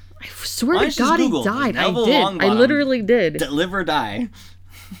survives. I swear to God he died. I did. I literally did. Live or die.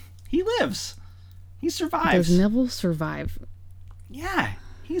 He lives. He survives. Does Neville survive? Yeah,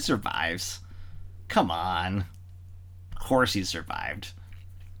 he survives. Come on. Of course he survived.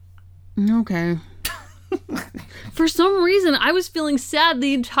 Okay. For some reason, I was feeling sad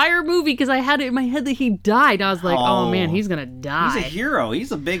the entire movie because I had it in my head that he died. I was like, oh man, he's gonna die. He's a hero.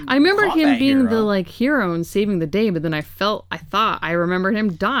 He's a big I remember him being hero. the like hero and saving the day, but then I remembered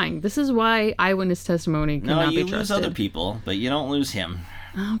him dying. This is why eyewitness testimony cannot be trusted. No, you lose other people, but you don't lose him.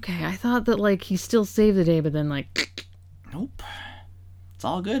 Okay, I thought that like he still saved the day, but then like nope. It's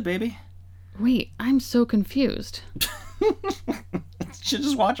all good, baby. Wait, I'm so confused. You should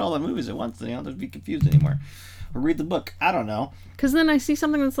just watch all the movies at once, then you don't have to be confused anymore. Or read the book. I don't know. Because then I see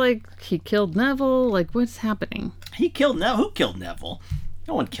something that's like, he killed Neville. Like, what's happening? He killed Neville? Who killed Neville?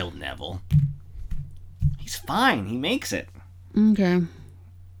 No one killed Neville. He's fine. He makes it. Okay.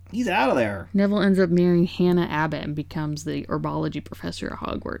 He's out of there. Neville ends up marrying Hannah Abbott and becomes the herbology professor at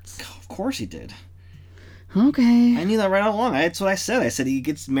Hogwarts. Of course he did. Okay. I knew that right all along. That's what I said. I said he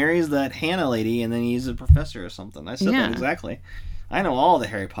marries that Hannah lady and then he's a professor or something. I said that exactly. I know all the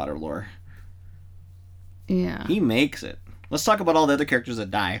Harry Potter lore. Yeah. He makes it. Let's talk about all the other characters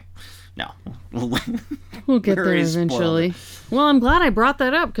that die. No. We'll get there eventually. Well, I'm glad I brought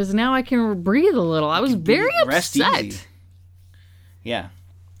that up because now I can breathe a little. I was very upset. Easy. Yeah.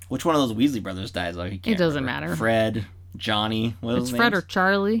 Which one of those Weasley brothers dies? Though? It doesn't matter. Fred, Johnny. What it's Fred or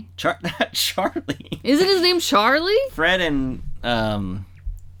Charlie. Charlie. Isn't his name Charlie? Fred and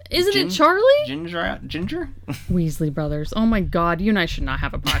Isn't it Charlie? Ginger? Weasley brothers. Oh my God, you and I should not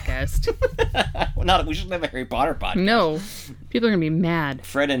have a podcast. We shouldn't have a Harry Potter podcast. No, people are gonna be mad.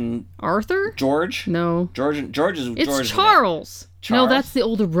 Fred and Arthur? George? No. George is. It's George Charles. No, that's the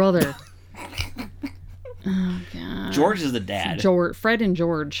older brother. Oh God. George is the dad. Fred and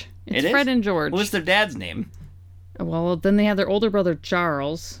George. It's Fred and George. What's their dad's name? Well, then they have their older brother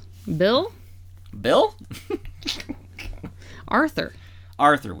Charles. Bill? Bill? Arthur.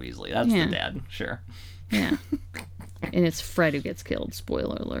 Arthur Weasley. That's the dad. Sure. Yeah. And it's Fred who gets killed.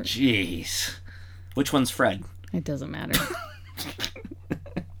 Spoiler alert. Jeez. Which one's Fred? It doesn't matter.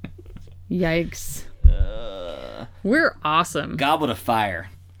 Yikes. We're awesome. Goblet of Fire.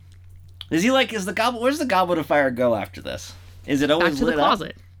 Where's the Goblet of Fire go after this? Is it always back to lit the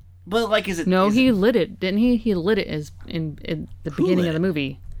closet? Up? But like, is it? No, he lit it, didn't he? He lit it as in the beginning of the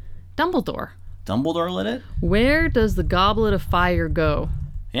movie. Dumbledore. Dumbledore lit it? Where does the Goblet of Fire go?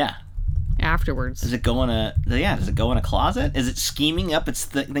 Yeah. Afterwards. Does it go in a closet? Is it scheming up its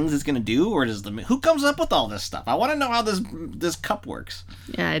things it's going to do, or who comes up with all this stuff? I want to know how this cup works.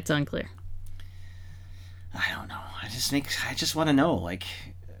 Yeah, it's unclear. I don't know. I just want to know, like,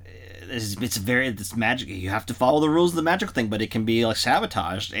 it's magic. You have to follow the rules of the magic thing, but it can be like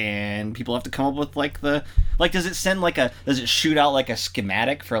sabotaged, and people have to come up with does it shoot out like a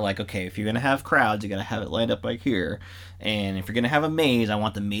schematic for like, okay, if you're gonna have crowds, you gotta have it lined up like here, and if you're gonna have a maze, I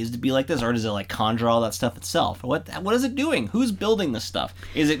want the maze to be like this, or does it like conjure all that stuff itself? What is it doing? Who's building this stuff?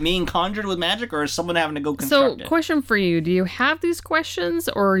 Is it being conjured with magic, or is someone having to go construct it? So, question for you: do you have these questions,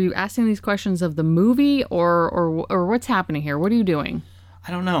 or are you asking these questions of the movie, or what's happening here? What are you doing? I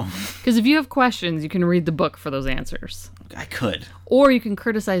don't know. Because if you have questions, you can read the book for those answers. I could. Or you can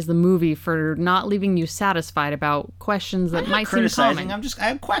criticize the movie for not leaving you satisfied about questions that might seem common. I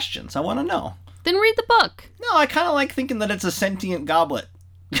have questions. I want to know. Then read the book. No, I kind of like thinking that it's a sentient goblet.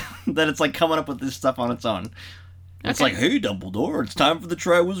 That it's like coming up with this stuff on its own. It's like, hey, Dumbledore, it's time for the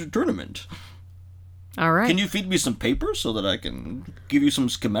Triwizard Tournament. All right. Can you feed me some paper so that I can give you some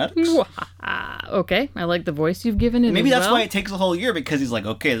schematics? Okay, I like the voice you've given it. Maybe that's why it takes a whole year, because he's like,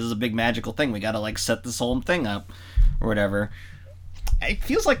 okay, this is a big magical thing. We got to like set this whole thing up or whatever. It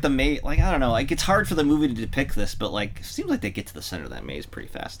feels like I don't know, like it's hard for the movie to depict this, but like it seems like they get to the center of that maze pretty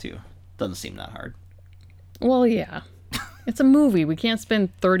fast too. Doesn't seem that hard. Well, yeah. It's a movie. We can't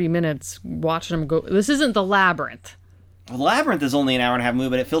spend 30 minutes watching them go. This isn't The Labyrinth. Well, Labyrinth is only an hour and a half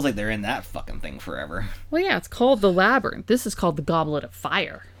movie, but it feels like they're in that fucking thing forever. Well, yeah, it's called The Labyrinth. This is called The Goblet of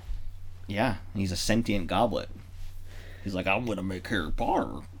Fire. Yeah, he's a sentient goblet. He's like, I'm gonna make Harry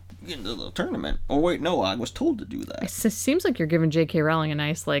Potter into the tournament. Oh wait, no, I was told to do that. It seems like you're giving J.K. Rowling a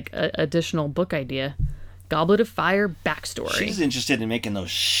nice, additional book idea. Goblet of Fire backstory. She's interested in making those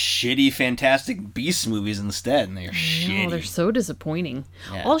shitty Fantastic Beasts movies instead, and they're shitty. No, they're so disappointing.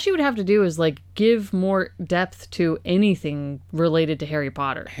 Yeah. All she would have to do is, give more depth to anything related to Harry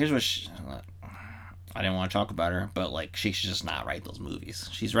Potter. Here's what I didn't want to talk about her, but, she should just not write those movies.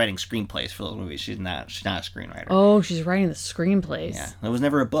 She's writing screenplays for those movies. She's not a screenwriter. Oh, she's writing the screenplays. Yeah, it was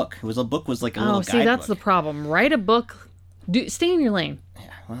never a book. A book was like a little guidebook. Oh, see, that's the problem. Write a book. Stay in your lane. Yeah,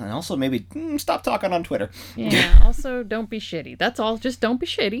 well, and also maybe stop talking on Twitter. Yeah, also don't be shitty. That's all. Just don't be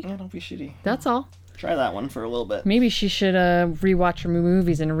shitty. Yeah, don't be shitty. That's all. Try that one for a little bit. Maybe she should rewatch her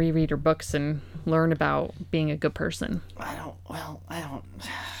movies and reread her books and learn about being a good person. I don't.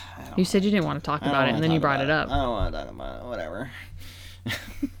 You said you didn't want to talk about it, and then you brought it up. I don't want to talk about it. Whatever.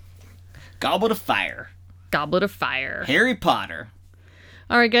 Goblet of Fire. Goblet of Fire. Harry Potter.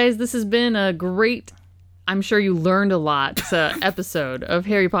 All right, guys, this has been a great, I'm sure you learned a lot, episode of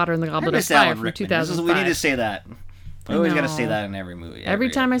Harry Potter and the Goblet of Fire from 2005. We need to say that. We always got to say that in every movie. Every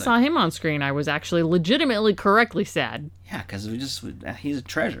time episode. I saw him on screen, I was actually legitimately correctly sad. Yeah, because he's a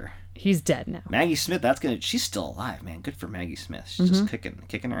treasure. He's dead now. Maggie Smith, she's still alive, man. Good for Maggie Smith. She's just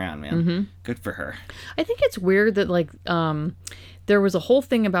kicking around, man. Mm-hmm. Good for her. I think it's weird that there was a whole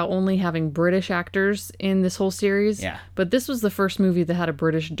thing about only having British actors in this whole series. Yeah. But this was the first movie that had a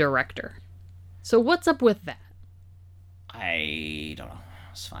British director. So what's up with that? I don't know.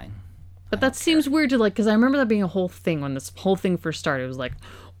 It's fine. But that seems weird to because I remember that being a whole thing when this whole thing first started. It was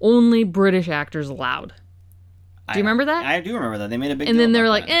only British actors allowed. Do you remember that? I do remember that. They made a big deal. And then they were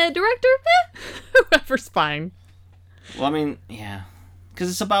like, director? Whoever's fine. Well, I mean, yeah. Because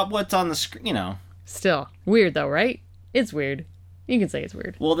it's about what's on the screen, Still. Weird, though, right? It's weird. You can say it's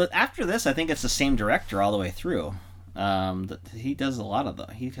weird. Well, after this, I think it's the same director all the way through. He does a lot of the...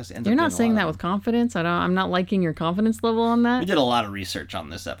 You're not saying that with confidence? I'm not liking your confidence level on that? We did a lot of research on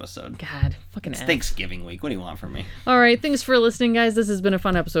this episode. God, fucking It's Thanksgiving week. What do you want from me? All right, thanks for listening, guys. This has been a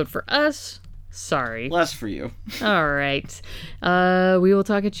fun episode for us. Sorry. Less for you. All right. We will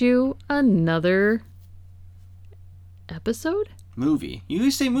talk at you another episode? Movie. You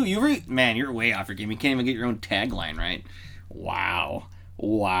always say movie. Man, you're way off your game. You can't even get your own tagline right. Wow.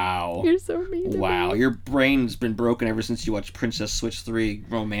 You're so mean. Wow. Your brain's been broken ever since you watched Princess Switch 3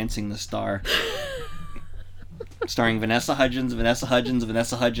 Romancing the Star. Starring Vanessa Hudgens,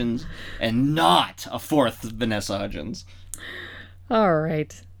 and not a fourth Vanessa Hudgens. All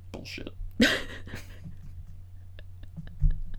right. Bullshit.